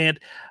Richards. And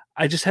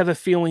I just have a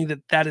feeling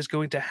that that is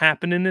going to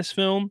happen in this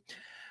film.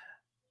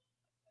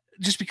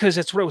 Just because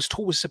that's what I was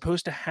told was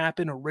supposed to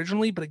happen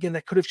originally. But again,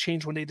 that could have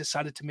changed when they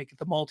decided to make it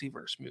the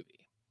multiverse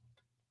movie.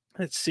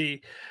 Let's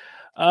see.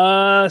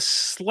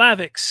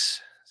 Slavix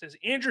says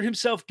Andrew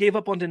himself gave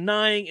up on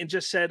denying and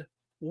just said,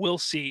 we'll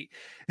see.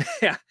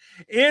 Yeah.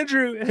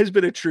 Andrew has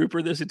been a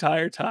trooper this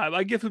entire time.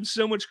 I give him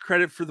so much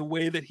credit for the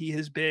way that he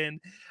has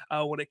been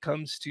when it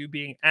comes to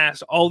being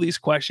asked all these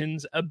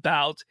questions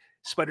about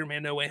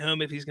Spider-Man No Way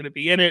Home, if he's going to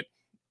be in it.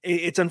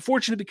 It's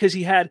unfortunate because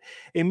he had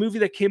a movie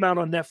that came out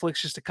on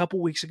Netflix just a couple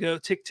weeks ago,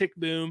 Tick, Tick,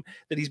 Boom,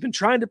 that he's been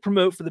trying to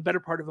promote for the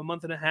better part of a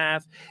month and a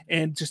half.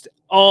 And just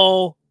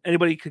all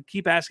anybody could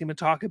keep asking him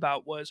to talk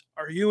about was,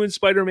 are you in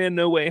Spider-Man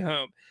No Way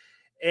Home?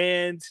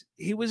 And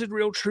he was a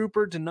real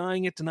trooper,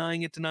 denying it.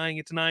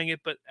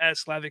 But as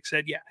Slavic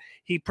said, yeah,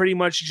 he pretty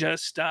much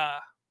just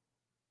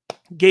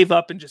gave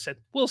up and just said,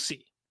 we'll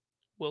see.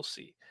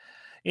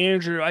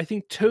 Andrew, I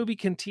think Tobey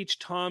can teach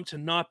Tom to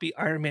not be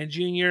Iron Man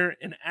Jr.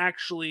 and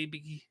actually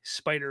be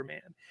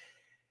Spider-Man.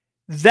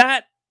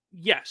 That,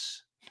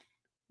 yes,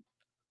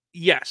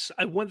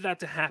 I want that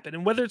to happen.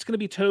 And whether it's going to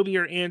be Tobey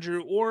or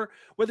Andrew, or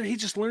whether he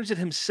just learns it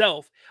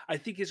himself, I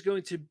think is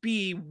going to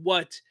be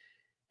what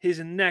his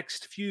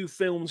next few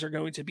films are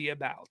going to be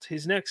about.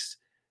 His next,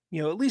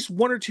 at least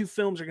one or two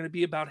films are going to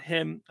be about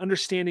him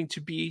understanding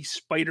to be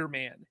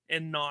Spider-Man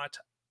and not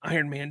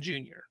Iron Man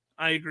Jr.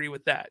 I agree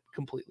with that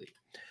completely.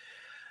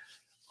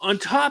 On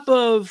top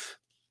of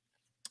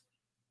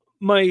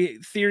my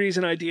theories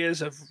and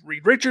ideas of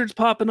Reed Richards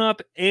popping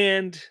up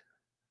and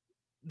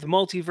the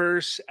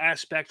multiverse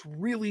aspect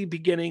really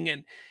beginning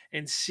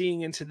and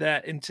seeing into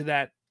that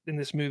in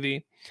this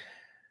movie,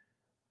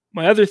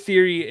 my other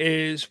theory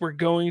is we're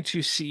going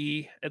to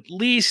see at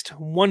least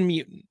one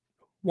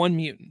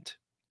mutant.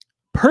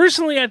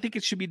 Personally, I think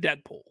it should be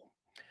Deadpool.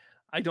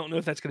 I don't know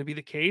if that's going to be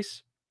the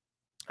case.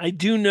 I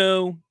do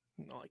know,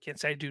 I can't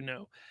say I do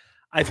know.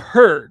 I've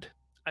heard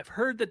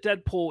that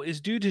Deadpool is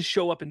due to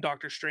show up in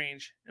Doctor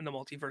Strange in the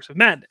Multiverse of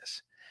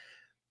Madness.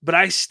 But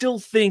I still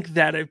think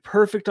that a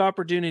perfect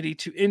opportunity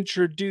to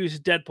introduce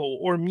Deadpool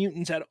or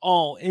mutants at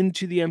all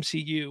into the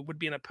MCU would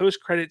be in a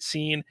post-credit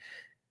scene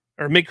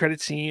or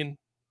mid-credit scene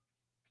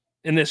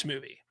in this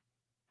movie.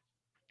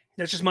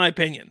 That's just my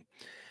opinion.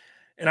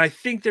 And I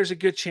think there's a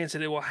good chance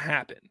that it will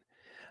happen.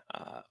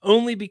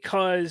 Only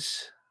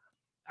because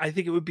I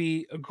think it would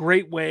be a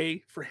great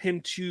way for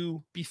him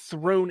to be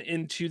thrown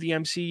into the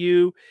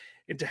MCU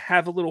and to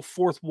have a little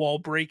fourth wall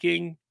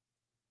breaking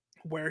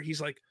where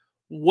he's like,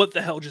 what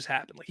the hell just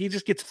happened? Like, he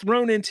just gets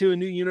thrown into a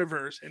new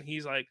universe and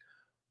he's like,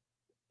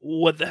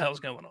 what the hell's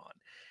going on?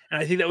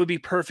 And I think that would be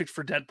perfect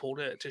for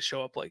Deadpool to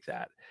show up like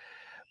that.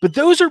 But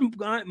those are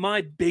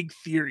my big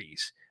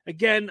theories.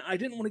 Again, I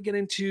didn't want to get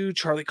into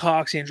Charlie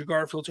Cox, Andrew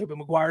Garfield, Tobey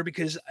Maguire,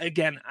 because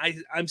again,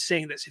 I'm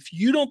saying this. If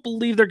you don't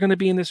believe they're going to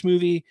be in this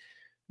movie,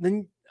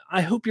 then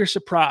I hope you're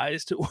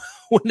surprised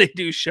when they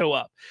do show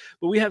up.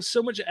 But we have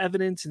so much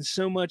evidence and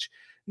so much,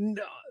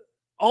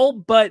 all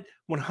but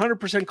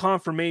 100%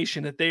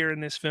 confirmation that they are in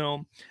this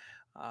film.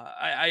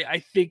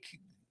 I think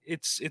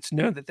it's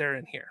known that they're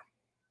in here.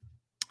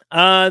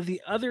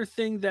 The other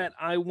thing that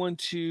I want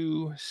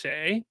to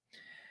say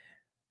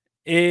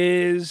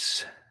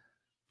is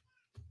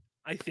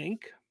I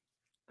think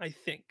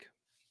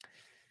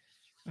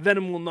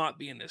Venom will not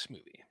be in this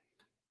movie.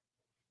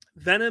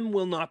 Venom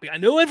will not be. I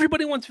know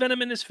everybody wants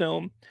Venom in this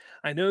film.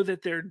 I know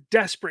that they're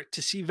desperate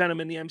to see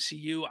Venom in the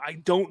MCU. I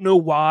don't know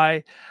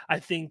why. I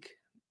think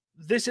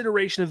this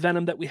iteration of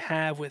Venom that we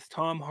have with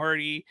Tom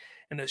Hardy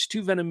and those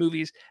two Venom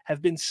movies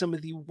have been some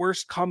of the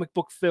worst comic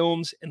book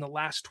films in the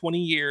last 20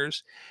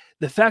 years.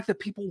 The fact that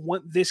people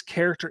want this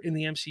character in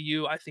the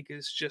MCU, I think,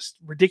 is just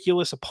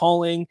ridiculous,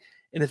 appalling.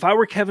 And if I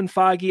were Kevin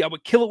Feige, I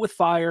would kill it with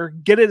fire,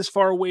 get it as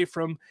far away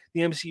from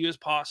the MCU as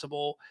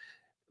possible.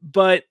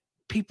 But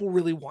people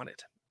really want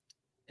it.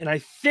 And I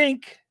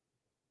think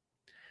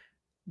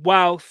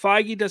while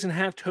Feige doesn't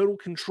have total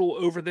control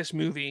over this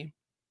movie,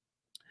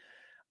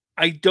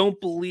 I don't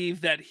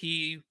believe that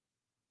he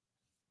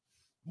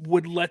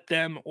would let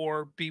them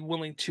or be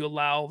willing to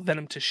allow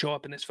Venom to show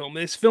up in this film.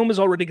 This film is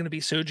already going to be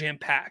so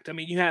jam-packed. I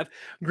mean, you have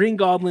Green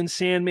Goblin,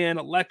 Sandman,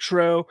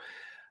 Electro,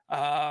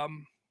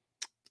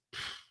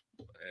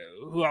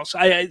 who else?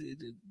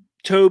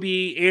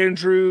 Toby,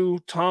 Andrew,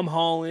 Tom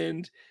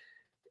Holland,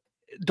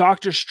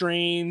 Doctor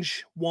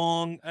Strange,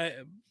 Wong.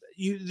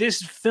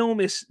 This film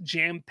is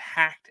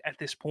jam-packed at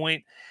this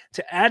point.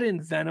 To add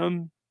in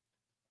Venom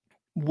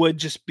would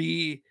just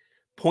be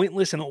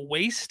pointless and a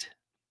waste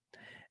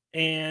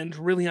and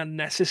really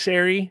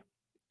unnecessary.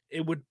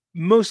 It would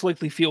most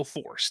likely feel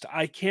forced.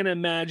 I can't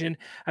imagine,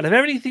 out of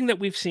everything that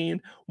we've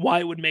seen, why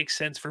it would make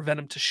sense for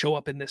Venom to show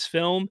up in this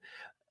film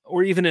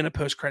or even in a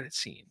post-credit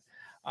scene.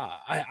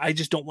 I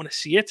just don't want to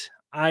see it.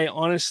 I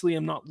honestly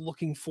am not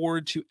looking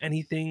forward to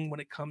anything when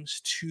it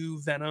comes to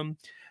Venom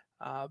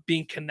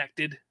being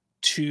connected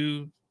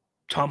to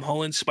Tom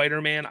Holland's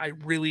Spider-Man. I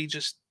really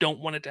just don't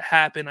want it to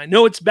happen. I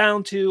know it's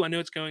bound to, I know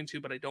it's going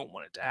to, but I don't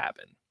want it to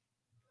happen.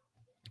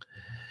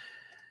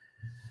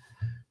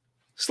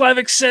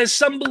 Slavic says,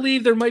 some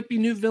believe there might be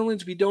new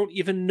villains we don't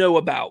even know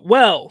about.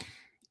 Well,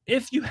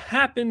 if you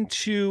happen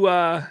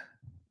to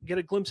get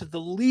a glimpse of the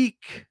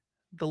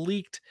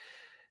leaked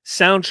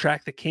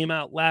soundtrack that came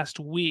out last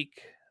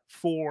week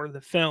for the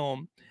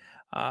film,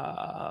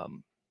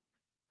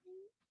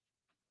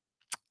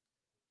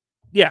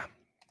 yeah,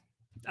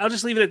 I'll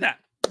just leave it at that,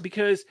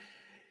 because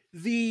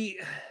the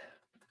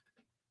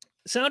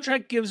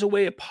soundtrack gives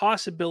away a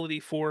possibility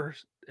for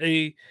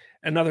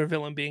another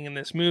villain being in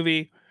this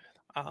movie.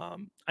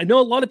 I know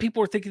a lot of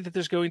people are thinking that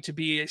there's going to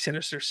be a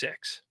Sinister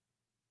Six.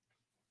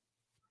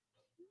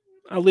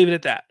 I'll leave it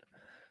at that.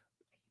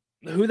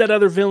 Who that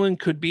other villain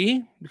could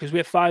be, because we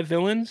have 5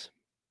 villains,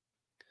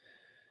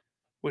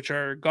 which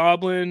are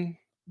Goblin,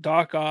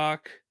 Doc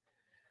Ock,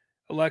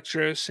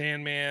 Electro,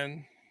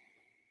 Sandman.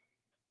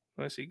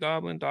 Let's see,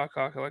 Goblin, Doc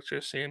Ock, Electro,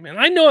 Sandman.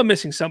 I know I'm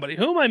missing somebody.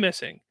 Who am I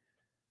missing?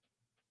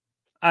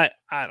 I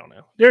don't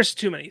know. There's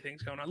too many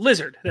things going on.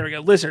 Lizard. There we go.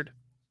 Lizard.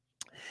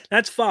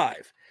 That's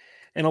 5.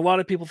 And a lot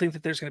of people think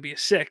that there's going to be a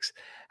 6th.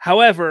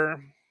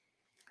 However,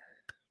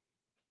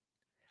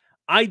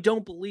 I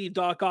don't believe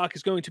Doc Ock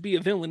is going to be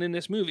a villain in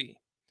this movie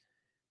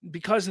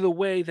because of the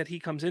way that he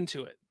comes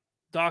into it.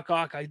 Doc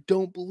Ock, I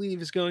don't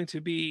believe, is going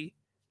to be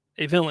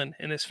a villain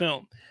in this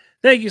film.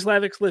 Thank you,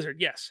 Slavix Lizard.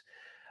 Yes.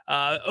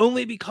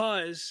 Only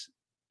because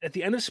at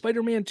the end of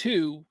Spider-Man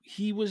 2,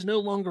 he was no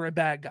longer a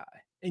bad guy.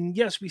 And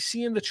yes, we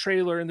see in the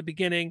trailer in the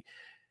beginning,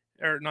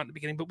 or not in the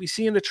beginning, but we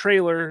see in the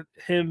trailer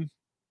him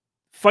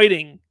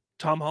fighting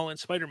Tom Holland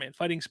Spider-Man,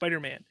 fighting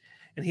Spider-Man.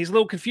 And he's a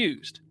little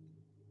confused.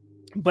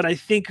 But I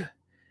think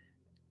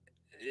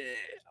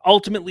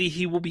ultimately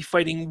he will be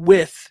fighting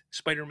with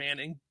Spider-Man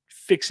and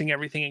fixing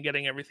everything and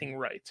getting everything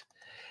right.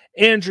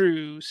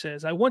 Andrew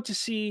says, I want to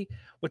see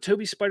what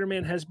Tobey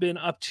Spider-Man has been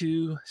up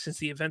to since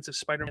the events of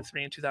Spider-Man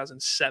 3 in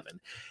 2007.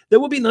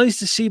 That would be nice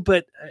to see,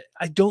 but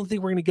I don't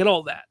think we're going to get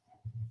all that.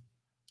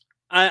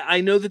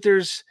 I know that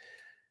there's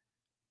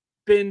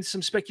been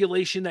some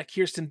speculation that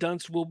Kirsten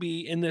Dunst will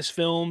be in this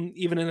film,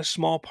 even in a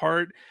small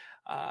part.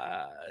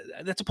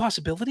 That's a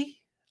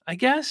possibility, I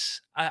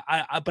guess.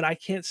 But I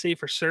can't say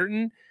for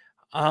certain.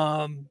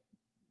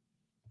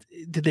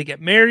 Did they get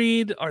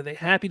married? Are they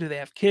happy? Do they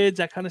have kids?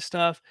 That kind of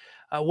stuff.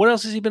 What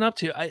else has he been up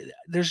to?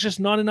 There's just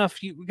not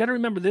enough. You got to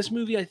remember, this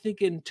movie, I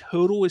think in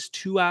total is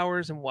 2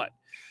 hours and what?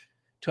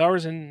 2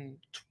 hours and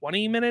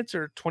 20 minutes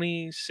or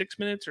 26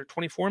 minutes or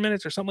 24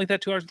 minutes or something like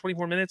that. 2 hours and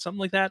 24 minutes, something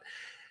like that.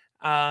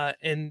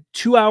 And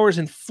 2 hours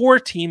and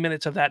 14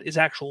 minutes of that is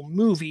actual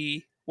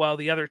movie, while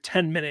the other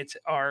 10 minutes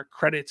are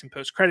credits and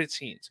post-credit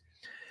scenes.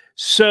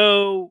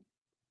 So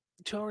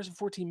 2 hours and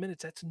 14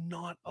 minutes, that's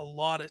not a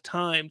lot of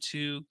time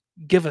to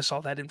give us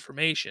all that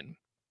information.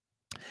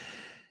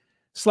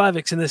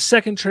 Slavics, in the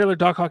second trailer,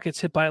 Doc Ock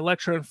gets hit by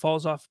Electro and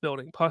falls off a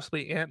building,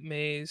 possibly Aunt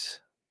May's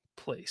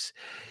place.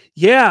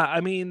 Yeah, I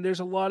mean, there's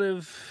a lot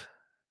of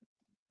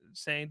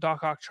saying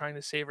Doc Ock trying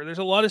to save her. There's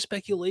a lot of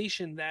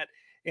speculation that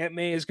Aunt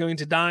May is going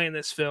to die in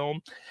this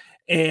film.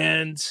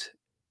 And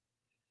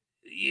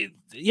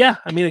yeah,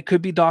 I mean, it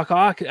could be Doc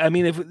Ock. I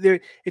mean,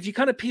 if you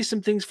kind of piece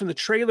some things from the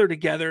trailer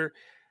together,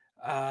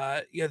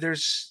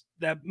 There's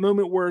that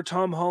moment where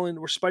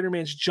where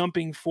Spider-Man's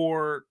jumping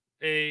for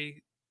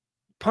a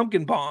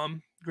pumpkin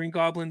bomb. Green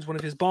Goblin's one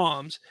of his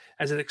bombs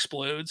as it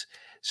explodes.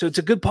 So it's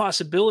a good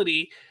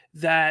possibility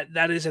that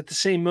that is at the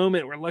same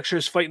moment where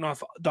Lecter's fighting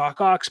off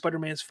Doc Ock,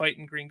 Spider-Man's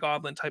fighting Green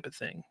Goblin type of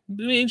thing. It'd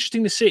be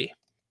interesting to see.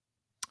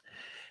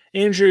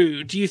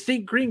 Andrew, do you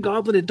think Green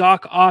Goblin and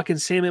Doc Ock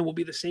and Sandman will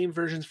be the same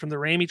versions from the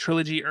Raimi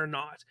trilogy or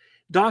not?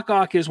 Doc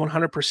Ock is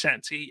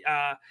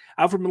 100%.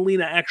 Alfred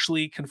Molina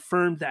actually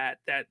confirmed that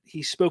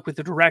he spoke with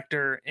the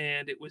director,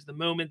 and it was the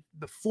moment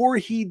before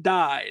he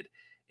died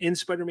in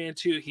Spider-Man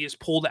 2, he is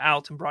pulled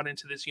out and brought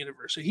into this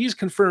universe. So he's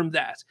confirmed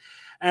that.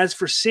 As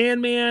for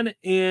Sandman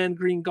and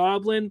Green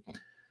Goblin,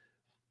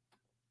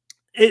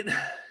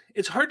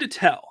 it's hard to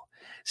tell.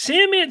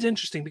 Sandman's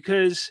interesting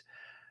because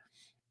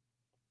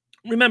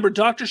remember,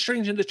 Doctor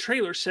Strange in the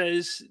trailer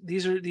says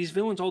these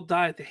villains all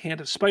die at the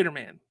hand of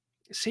Spider-Man.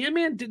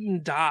 Sandman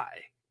didn't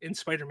die in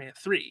Spider-Man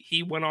 3.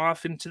 He went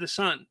off into the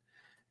sun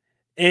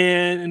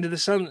and into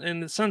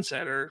the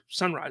sunset or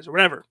sunrise or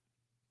whatever.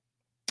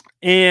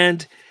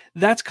 And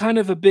that's kind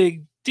of a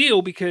big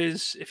deal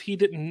because if we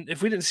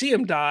didn't see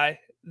him die,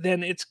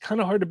 then it's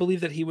kind of hard to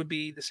believe that he would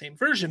be the same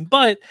version.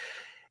 But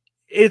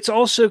it's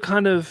also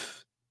kind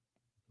of,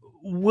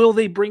 will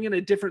they bring in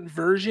a different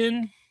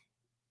version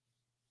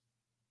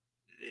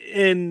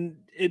and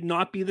it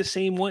not be the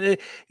same one?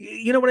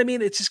 You know what I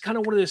mean? It's just kind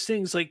of one of those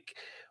things like,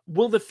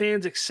 will the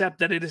fans accept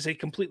that it is a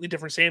completely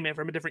different Sandman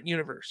from a different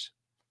universe?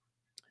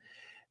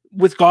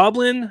 With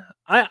Goblin,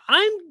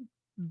 I'm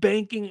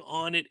banking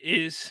on it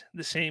is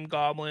the same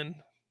Goblin.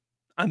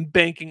 I'm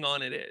banking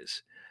on it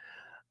is.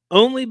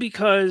 Only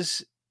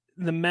because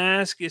the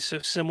mask is so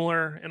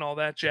similar and all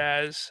that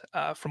jazz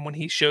from when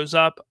he shows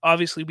up.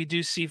 Obviously, we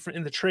do see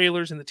in the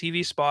trailers and the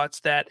TV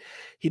spots that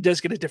he does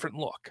get a different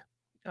look.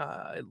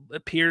 It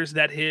appears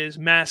that his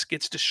mask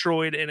gets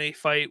destroyed in a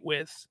fight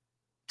with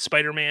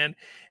Spider-Man,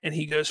 and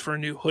he goes for a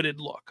new hooded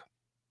look.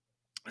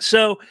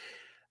 So,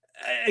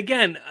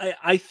 again,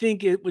 I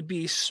think it would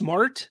be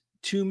smart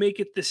to make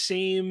it the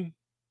same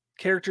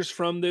characters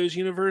from those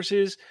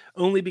universes,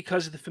 only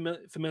because of the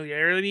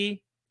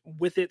familiarity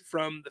with it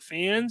from the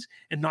fans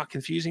and not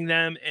confusing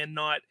them and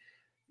not,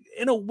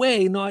 in a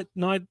way, not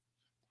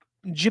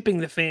gypping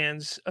the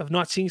fans of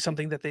not seeing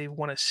something that they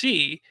want to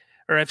see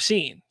or have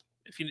seen,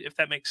 if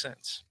that makes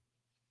sense.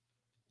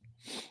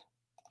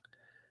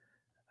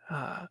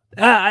 I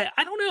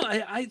don't know.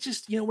 I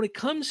just, when it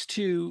comes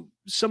to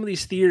some of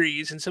these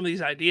theories and some of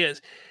these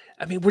ideas,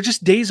 I mean, we're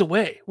just days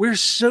away. We're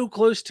so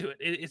close to it.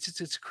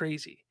 It's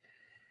crazy.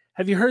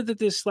 Have you heard that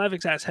this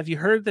Slavix asks, have you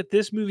heard that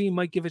this movie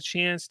might give a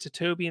chance to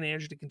Toby and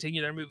Andrew to continue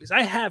their movies?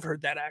 I have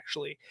heard that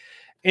actually.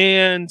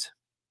 And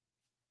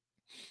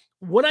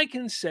what I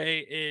can say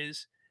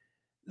is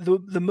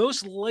the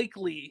most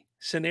likely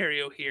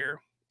scenario here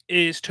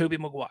is Tobey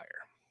Maguire.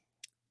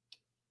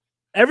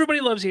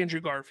 Everybody loves Andrew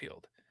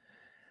Garfield.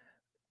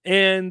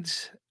 And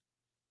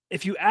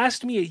if you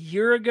asked me a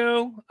year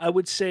ago, I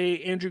would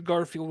say Andrew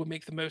Garfield would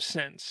make the most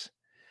sense.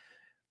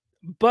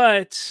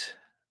 But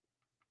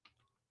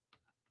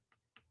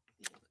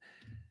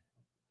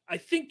I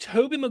think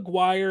Tobey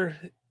Maguire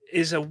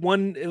is a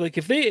one, like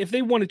if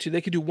they wanted to, they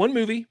could do one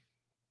movie,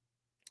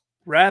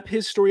 wrap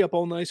his story up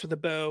all nice with a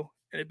bow,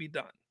 and it'd be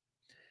done.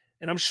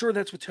 And I'm sure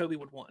that's what Tobey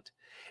would want.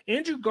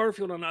 Andrew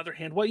Garfield, on the other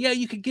hand, well, yeah,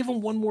 you could give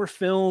him one more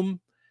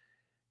film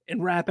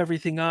and wrap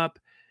everything up.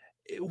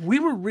 We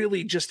were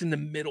really just in the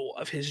middle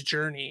of his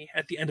journey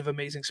at the end of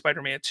Amazing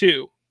Spider-Man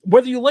 2.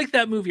 Whether you like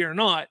that movie or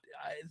not,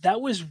 that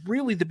was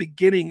really the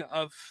beginning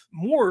of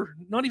more,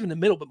 not even the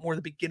middle, but more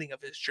the beginning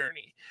of his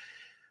journey.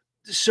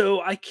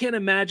 So I can't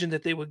imagine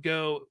that they would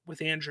go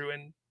with Andrew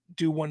and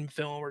do one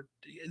film, or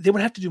they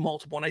would have to do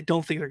multiple. And I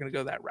don't think they're going to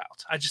go that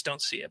route. I just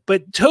don't see it.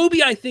 But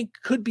Tobey, I think,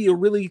 could be a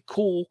really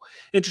cool,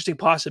 interesting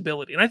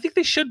possibility. And I think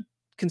they should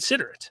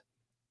consider it.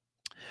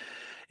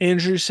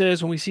 Andrew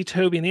says, when we see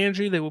Tobey and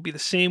Andrew, they will be the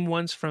same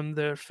ones from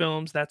the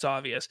films. That's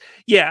obvious.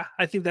 Yeah,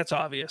 I think that's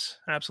obvious.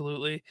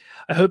 Absolutely.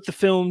 I hope the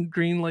film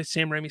greenlights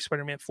Sam Raimi's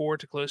Spider-Man 4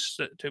 to close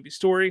Tobey's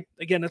story.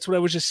 Again, that's what I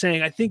was just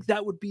saying. I think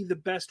that would be the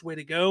best way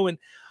to go. And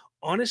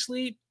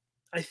honestly,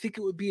 I think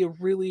it would be a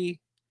really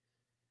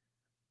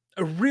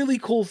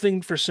cool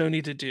thing for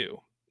Sony to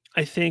do.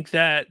 I think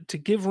that to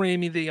give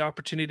Raimi the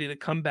opportunity to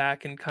come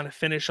back and kind of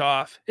finish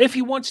off, if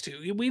he wants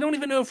to. We don't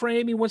even know if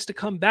Raimi wants to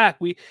come back.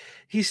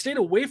 He stayed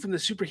away from the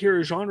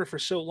superhero genre for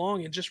so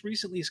long, and just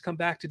recently he's come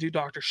back to do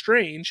Doctor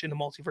Strange in the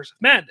Multiverse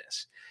of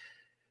Madness.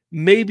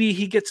 Maybe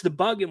he gets the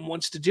bug and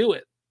wants to do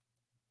it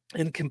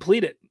and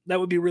complete it. That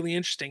would be really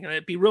interesting, and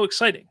it'd be real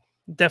exciting.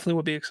 Definitely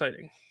would be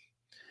exciting.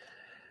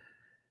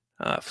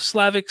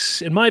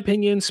 Slavix, in my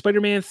opinion,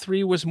 Spider-Man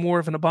 3 was more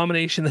of an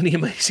abomination than the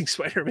Amazing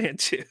Spider-Man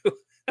 2.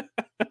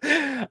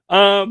 I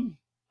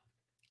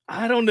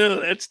don't know.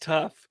 That's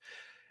tough.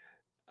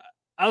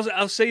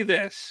 I'll say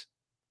this.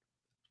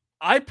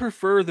 I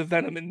prefer the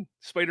Venom in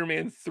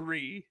Spider-Man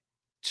 3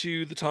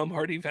 to the Tom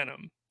Hardy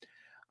Venom.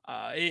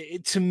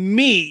 To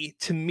me,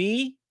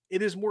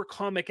 it is more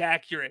comic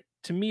accurate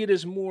To me, it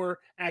is more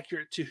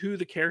accurate to who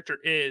the character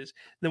is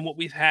than what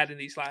we've had in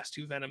these last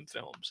two Venom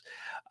films.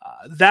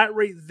 That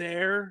right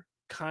there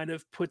kind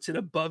of puts it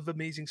above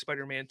Amazing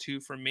Spider-Man 2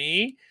 for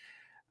me.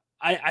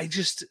 I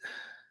just,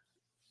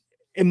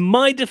 in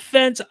my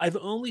defense, I've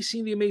only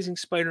seen the Amazing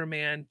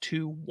Spider-Man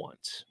 2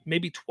 once,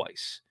 maybe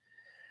twice.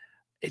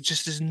 It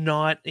just is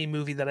not a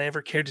movie that I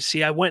ever cared to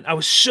see. I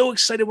was so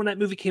excited when that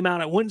movie came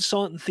out. I went and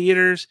saw it in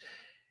theaters,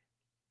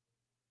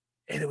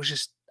 and it was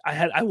just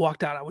I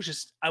walked out.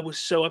 I was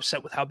so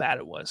upset with how bad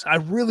it was. I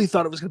really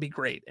thought it was gonna be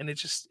great, and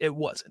it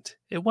wasn't.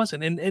 It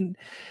wasn't. And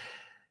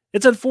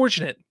it's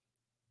unfortunate.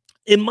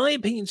 In my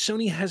opinion,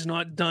 Sony has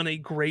not done a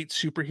great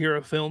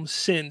superhero film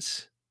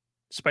since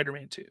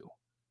Spider-Man 2.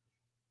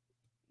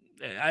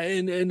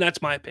 And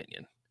that's my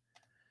opinion.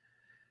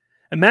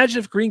 Imagine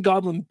if Green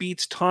Goblin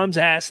beats Tom's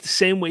ass the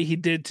same way he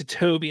did to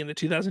Toby in the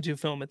 2002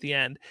 film at the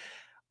end.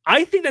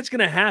 I think that's going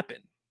to happen.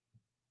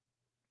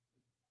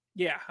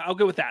 Yeah, I'll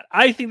go with that.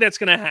 I think that's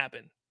going to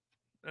happen.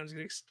 I'm just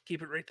going to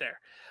keep it right there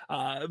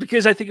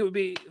because I think it would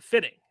be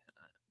fitting.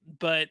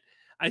 But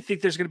I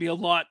think there's going to be a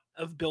lot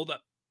of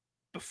buildup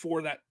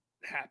before that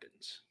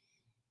happens.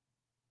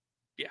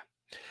 Yeah.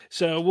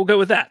 So we'll go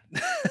with that.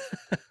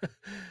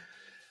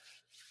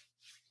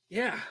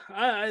 Yeah.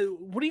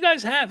 What do you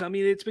guys have? I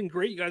mean, it's been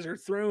great. You guys are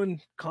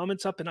throwing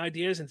comments up and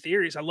ideas and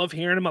theories. I love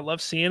hearing them. I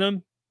love seeing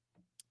them.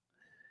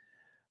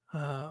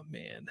 Oh,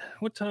 man.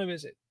 What time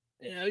is it?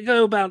 Yeah, we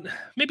go about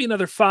maybe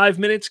another 5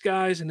 minutes,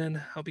 guys, and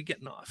then I'll be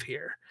getting off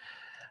here.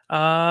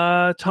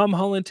 Tom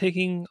Holland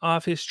taking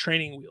off his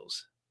training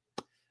wheels.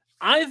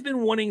 I've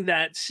been wanting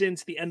that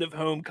since the end of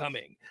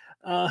Homecoming.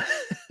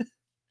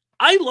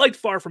 I liked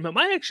Far From Home.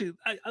 I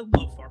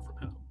love Far From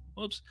Home.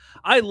 Whoops.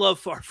 I love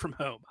Far From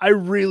Home. I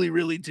really,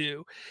 really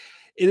do.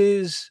 It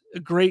is a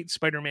great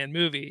Spider-Man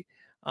movie.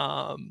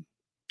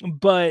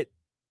 But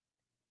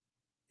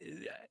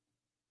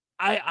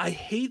I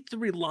hate the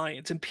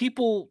reliance, and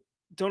people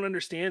don't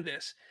understand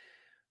this.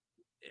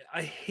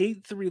 I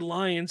hate the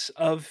reliance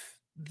of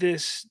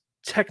this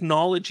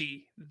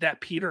technology that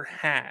Peter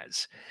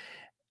has.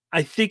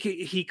 I think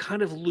he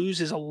kind of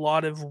loses a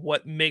lot of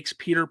what makes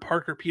Peter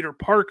Parker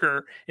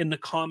in the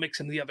comics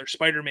and the other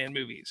Spider-Man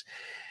movies.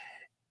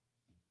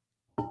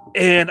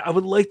 And I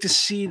would like to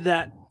see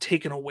that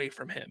taken away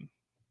from him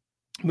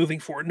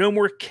moving forward. No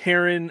more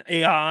Karen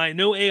AI,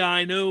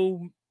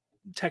 no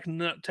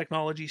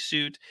technology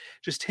suit,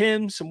 just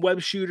him, some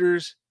web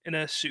shooters, and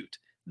a suit.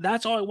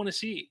 That's all I want to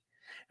see.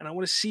 And I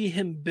want to see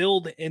him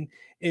build and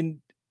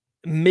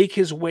make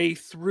his way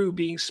through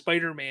being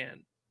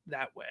Spider-Man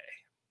that way.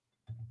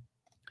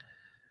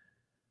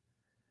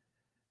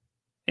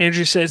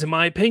 Andrew says, in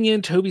my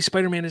opinion, Toby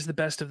Spider-Man is the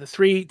best of the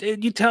three.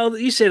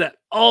 You say that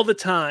all the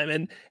time,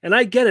 and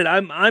I get it.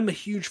 I'm a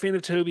huge fan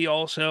of Toby.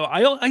 Also,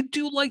 I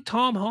do like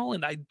Tom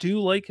Holland. I do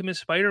like him as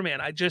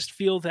Spider-Man. I just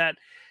feel that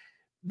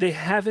they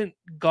haven't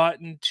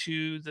gotten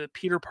to the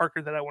Peter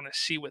Parker that I want to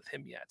see with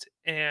him yet,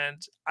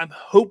 and I'm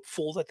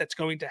hopeful that that's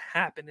going to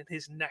happen in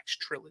his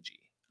next trilogy.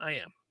 I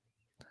am.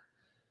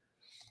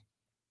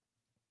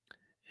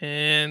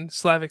 And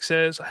Slavic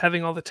says,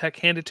 having all the tech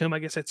handed to him. I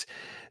guess it's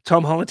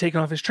Tom Holland taking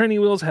off his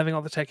training wheels, having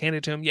all the tech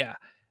handed to him. Yeah.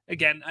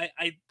 Again,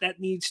 I that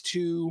needs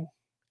to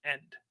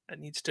end. That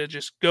needs to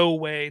just go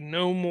away.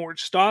 No more.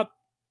 Stop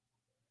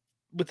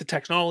with the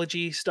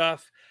technology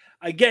stuff.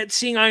 I get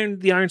seeing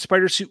the Iron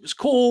Spider suit was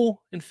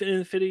cool in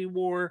Infinity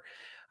War.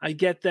 I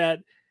get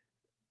that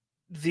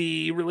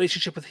the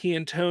relationship with he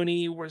and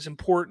Tony was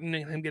important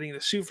and him getting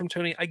the suit from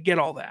Tony. I get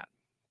all that.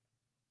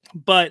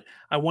 But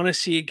I want to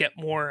see it get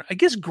more, I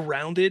guess,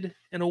 grounded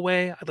in a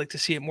way. I'd like to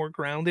see it more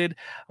grounded.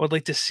 I would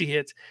like to see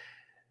it.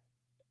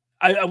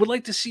 I would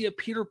like to see a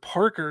Peter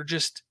Parker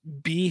just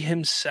be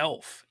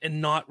himself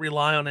and not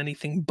rely on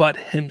anything but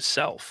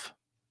himself.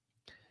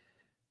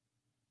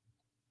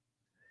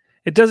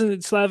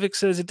 Slavic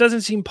says, it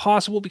doesn't seem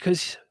possible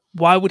because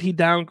why would he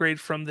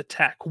downgrade from the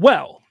tech?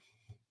 Well,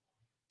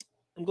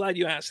 I'm glad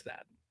you asked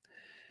that.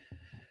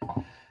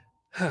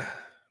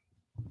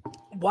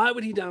 Why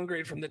would he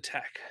downgrade from the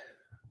tech?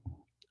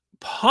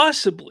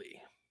 Possibly,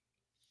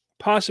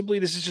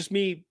 this is just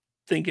me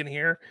thinking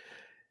here.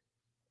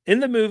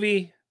 In the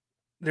movie,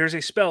 there's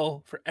a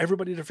spell for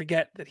everybody to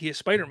forget that he is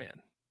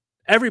Spider-Man.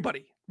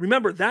 Everybody.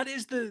 Remember, that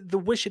is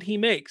the wish that he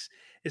makes,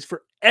 is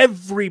for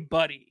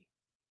everybody.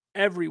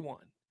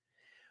 Everyone.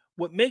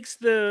 What makes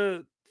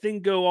the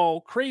thing go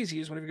all crazy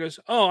is when he goes,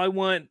 oh, I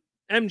want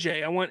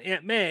MJ, I want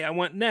Aunt May, I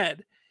want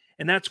Ned.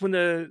 And that's when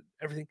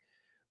everything.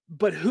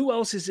 But who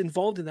else is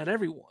involved in that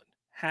everyone?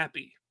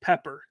 Happy,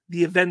 Pepper,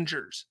 the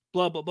Avengers,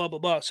 blah, blah, blah, blah,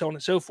 blah, so on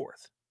and so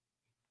forth.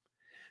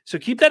 So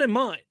keep that in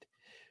mind.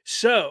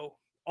 So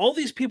all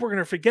these people are going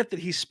to forget that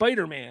he's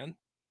Spider-Man.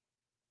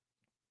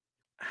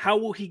 How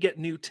will he get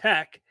new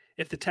tech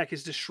if the tech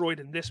is destroyed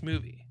in this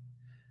movie?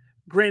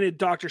 Granted,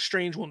 Doctor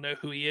Strange will know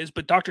who he is,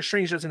 but Doctor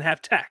Strange doesn't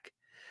have tech.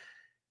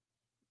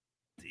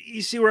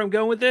 You see where I'm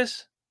going with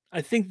this?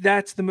 I think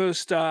that's the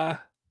most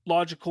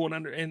logical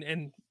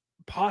and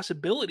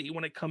possibility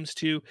when it comes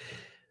to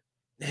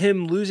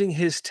him losing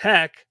his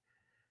tech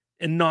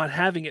and not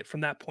having it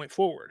from that point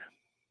forward.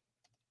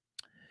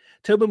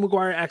 Tobey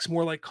Maguire acts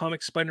more like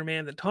comic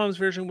Spider-Man than Tom's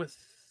version, with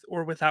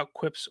or without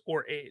quips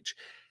or age.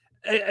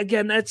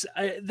 Again,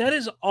 that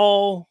is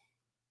all.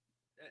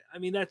 I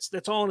mean,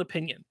 that's all an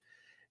opinion.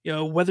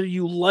 Whether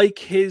you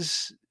like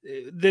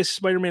this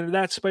Spider-Man or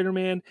that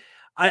Spider-Man,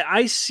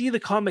 I see the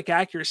comic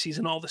accuracies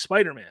in all the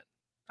Spider-Man.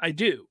 I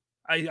do.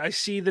 I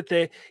see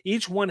that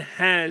each one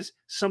has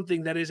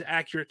something that is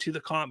accurate to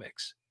the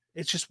comics.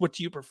 It's just, what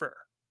do you prefer?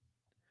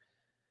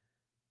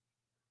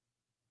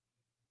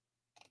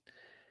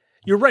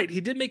 You're right. He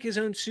did make his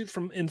own suit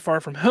in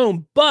Far From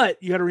Home, but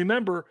you got to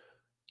remember,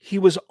 he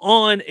was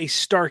on a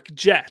Stark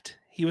jet.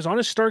 He was on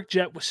a Stark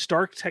jet with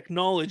Stark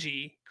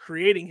technology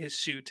creating his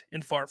suit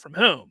in Far From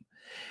Home.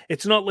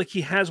 It's not like he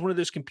has one of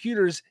those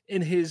computers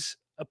in his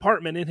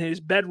apartment, in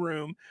his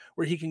bedroom,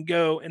 where he can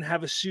go and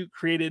have a suit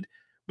created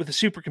with a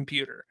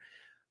supercomputer.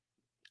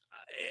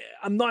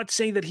 I'm not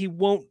saying that he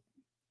won't.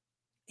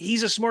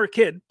 He's a smart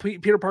kid.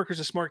 Peter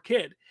Parker's a smart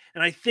kid.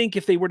 And I think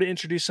if they were to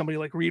introduce somebody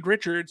like Reed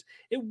Richards,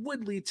 it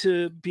would lead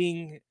to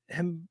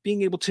him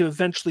being able to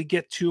eventually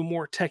get to a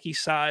more techie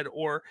side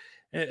or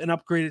an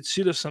upgraded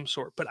suit of some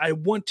sort. But I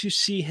want to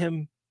see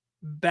him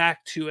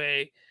back to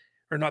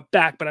or not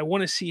back, but I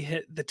want to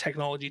see the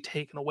technology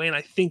taken away. And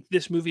I think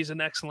this movie is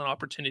an excellent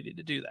opportunity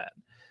to do that.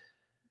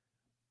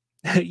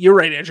 You're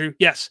right, Andrew.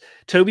 Yes,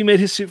 Tobey made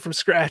his suit from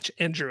scratch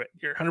and drew it.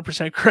 You're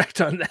 100% correct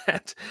on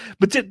that.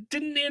 But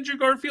didn't Andrew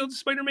Garfield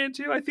Spider-Man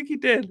too? I think he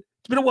did.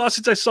 It's been a while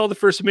since I saw the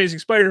first Amazing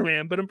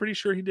Spider-Man, but I'm pretty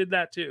sure he did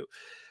that too.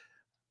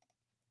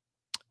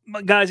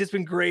 But guys, it's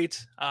been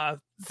great.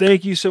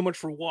 Thank you so much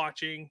for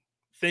watching.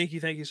 Thank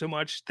you so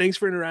much. Thanks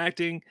for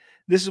interacting.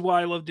 This is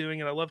why I love doing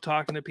it. I love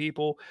talking to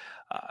people.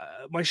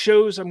 My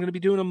shows, I'm going to be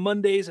doing on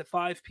Mondays at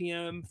 5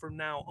 p.m. from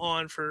now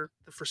on for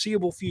the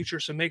foreseeable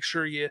future. So make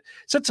sure you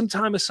set some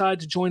time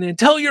aside to join in.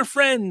 Tell your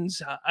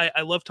friends.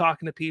 I love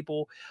talking to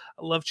people.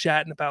 I love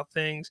chatting about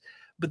things.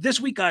 But this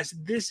week, guys,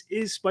 this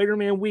is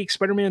Spider-Man week.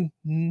 Spider-Man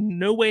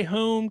No Way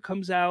Home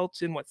comes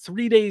out in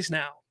 3 days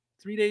now?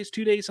 3 days,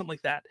 2 days, something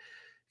like that.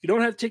 If you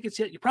don't have tickets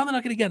yet, you're probably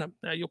not going to get them.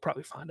 You'll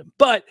probably find them.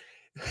 But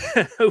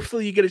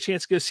hopefully you get a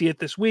chance to go see it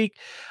this week.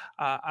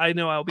 I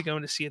know I'll be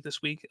going to see it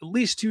this week at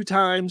least 2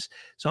 times,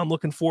 so I'm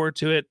looking forward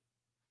to it.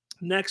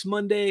 Next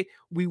Monday,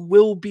 we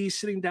will be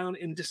sitting down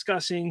and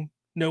discussing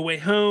No Way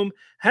Home.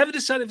 Haven't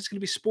decided if it's going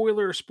to be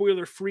spoiler or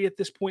spoiler-free at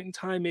this point in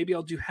time. Maybe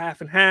I'll do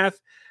half and half.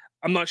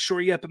 I'm not sure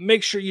yet, but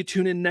make sure you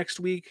tune in next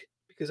week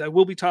because I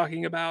will be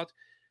talking about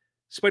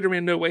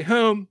Spider-Man No Way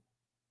Home,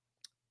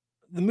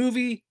 the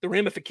movie, the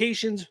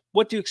ramifications,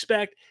 what to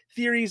expect,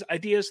 theories,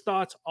 ideas,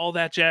 thoughts, all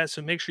that jazz.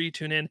 So make sure you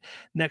tune in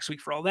next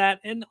week for all that.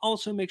 And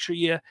also make sure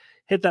you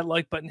hit that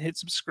like button, hit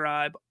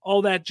subscribe,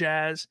 all that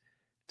jazz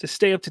to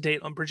stay up to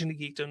date on Bridging the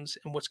Geekdoms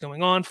and what's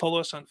going on.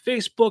 Follow us on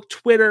Facebook,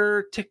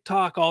 Twitter,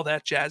 TikTok, all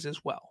that jazz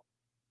as well.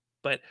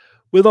 But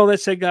with all that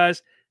said,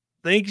 guys,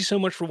 thank you so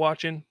much for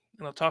watching,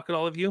 and I'll talk to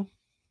all of you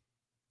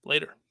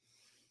later.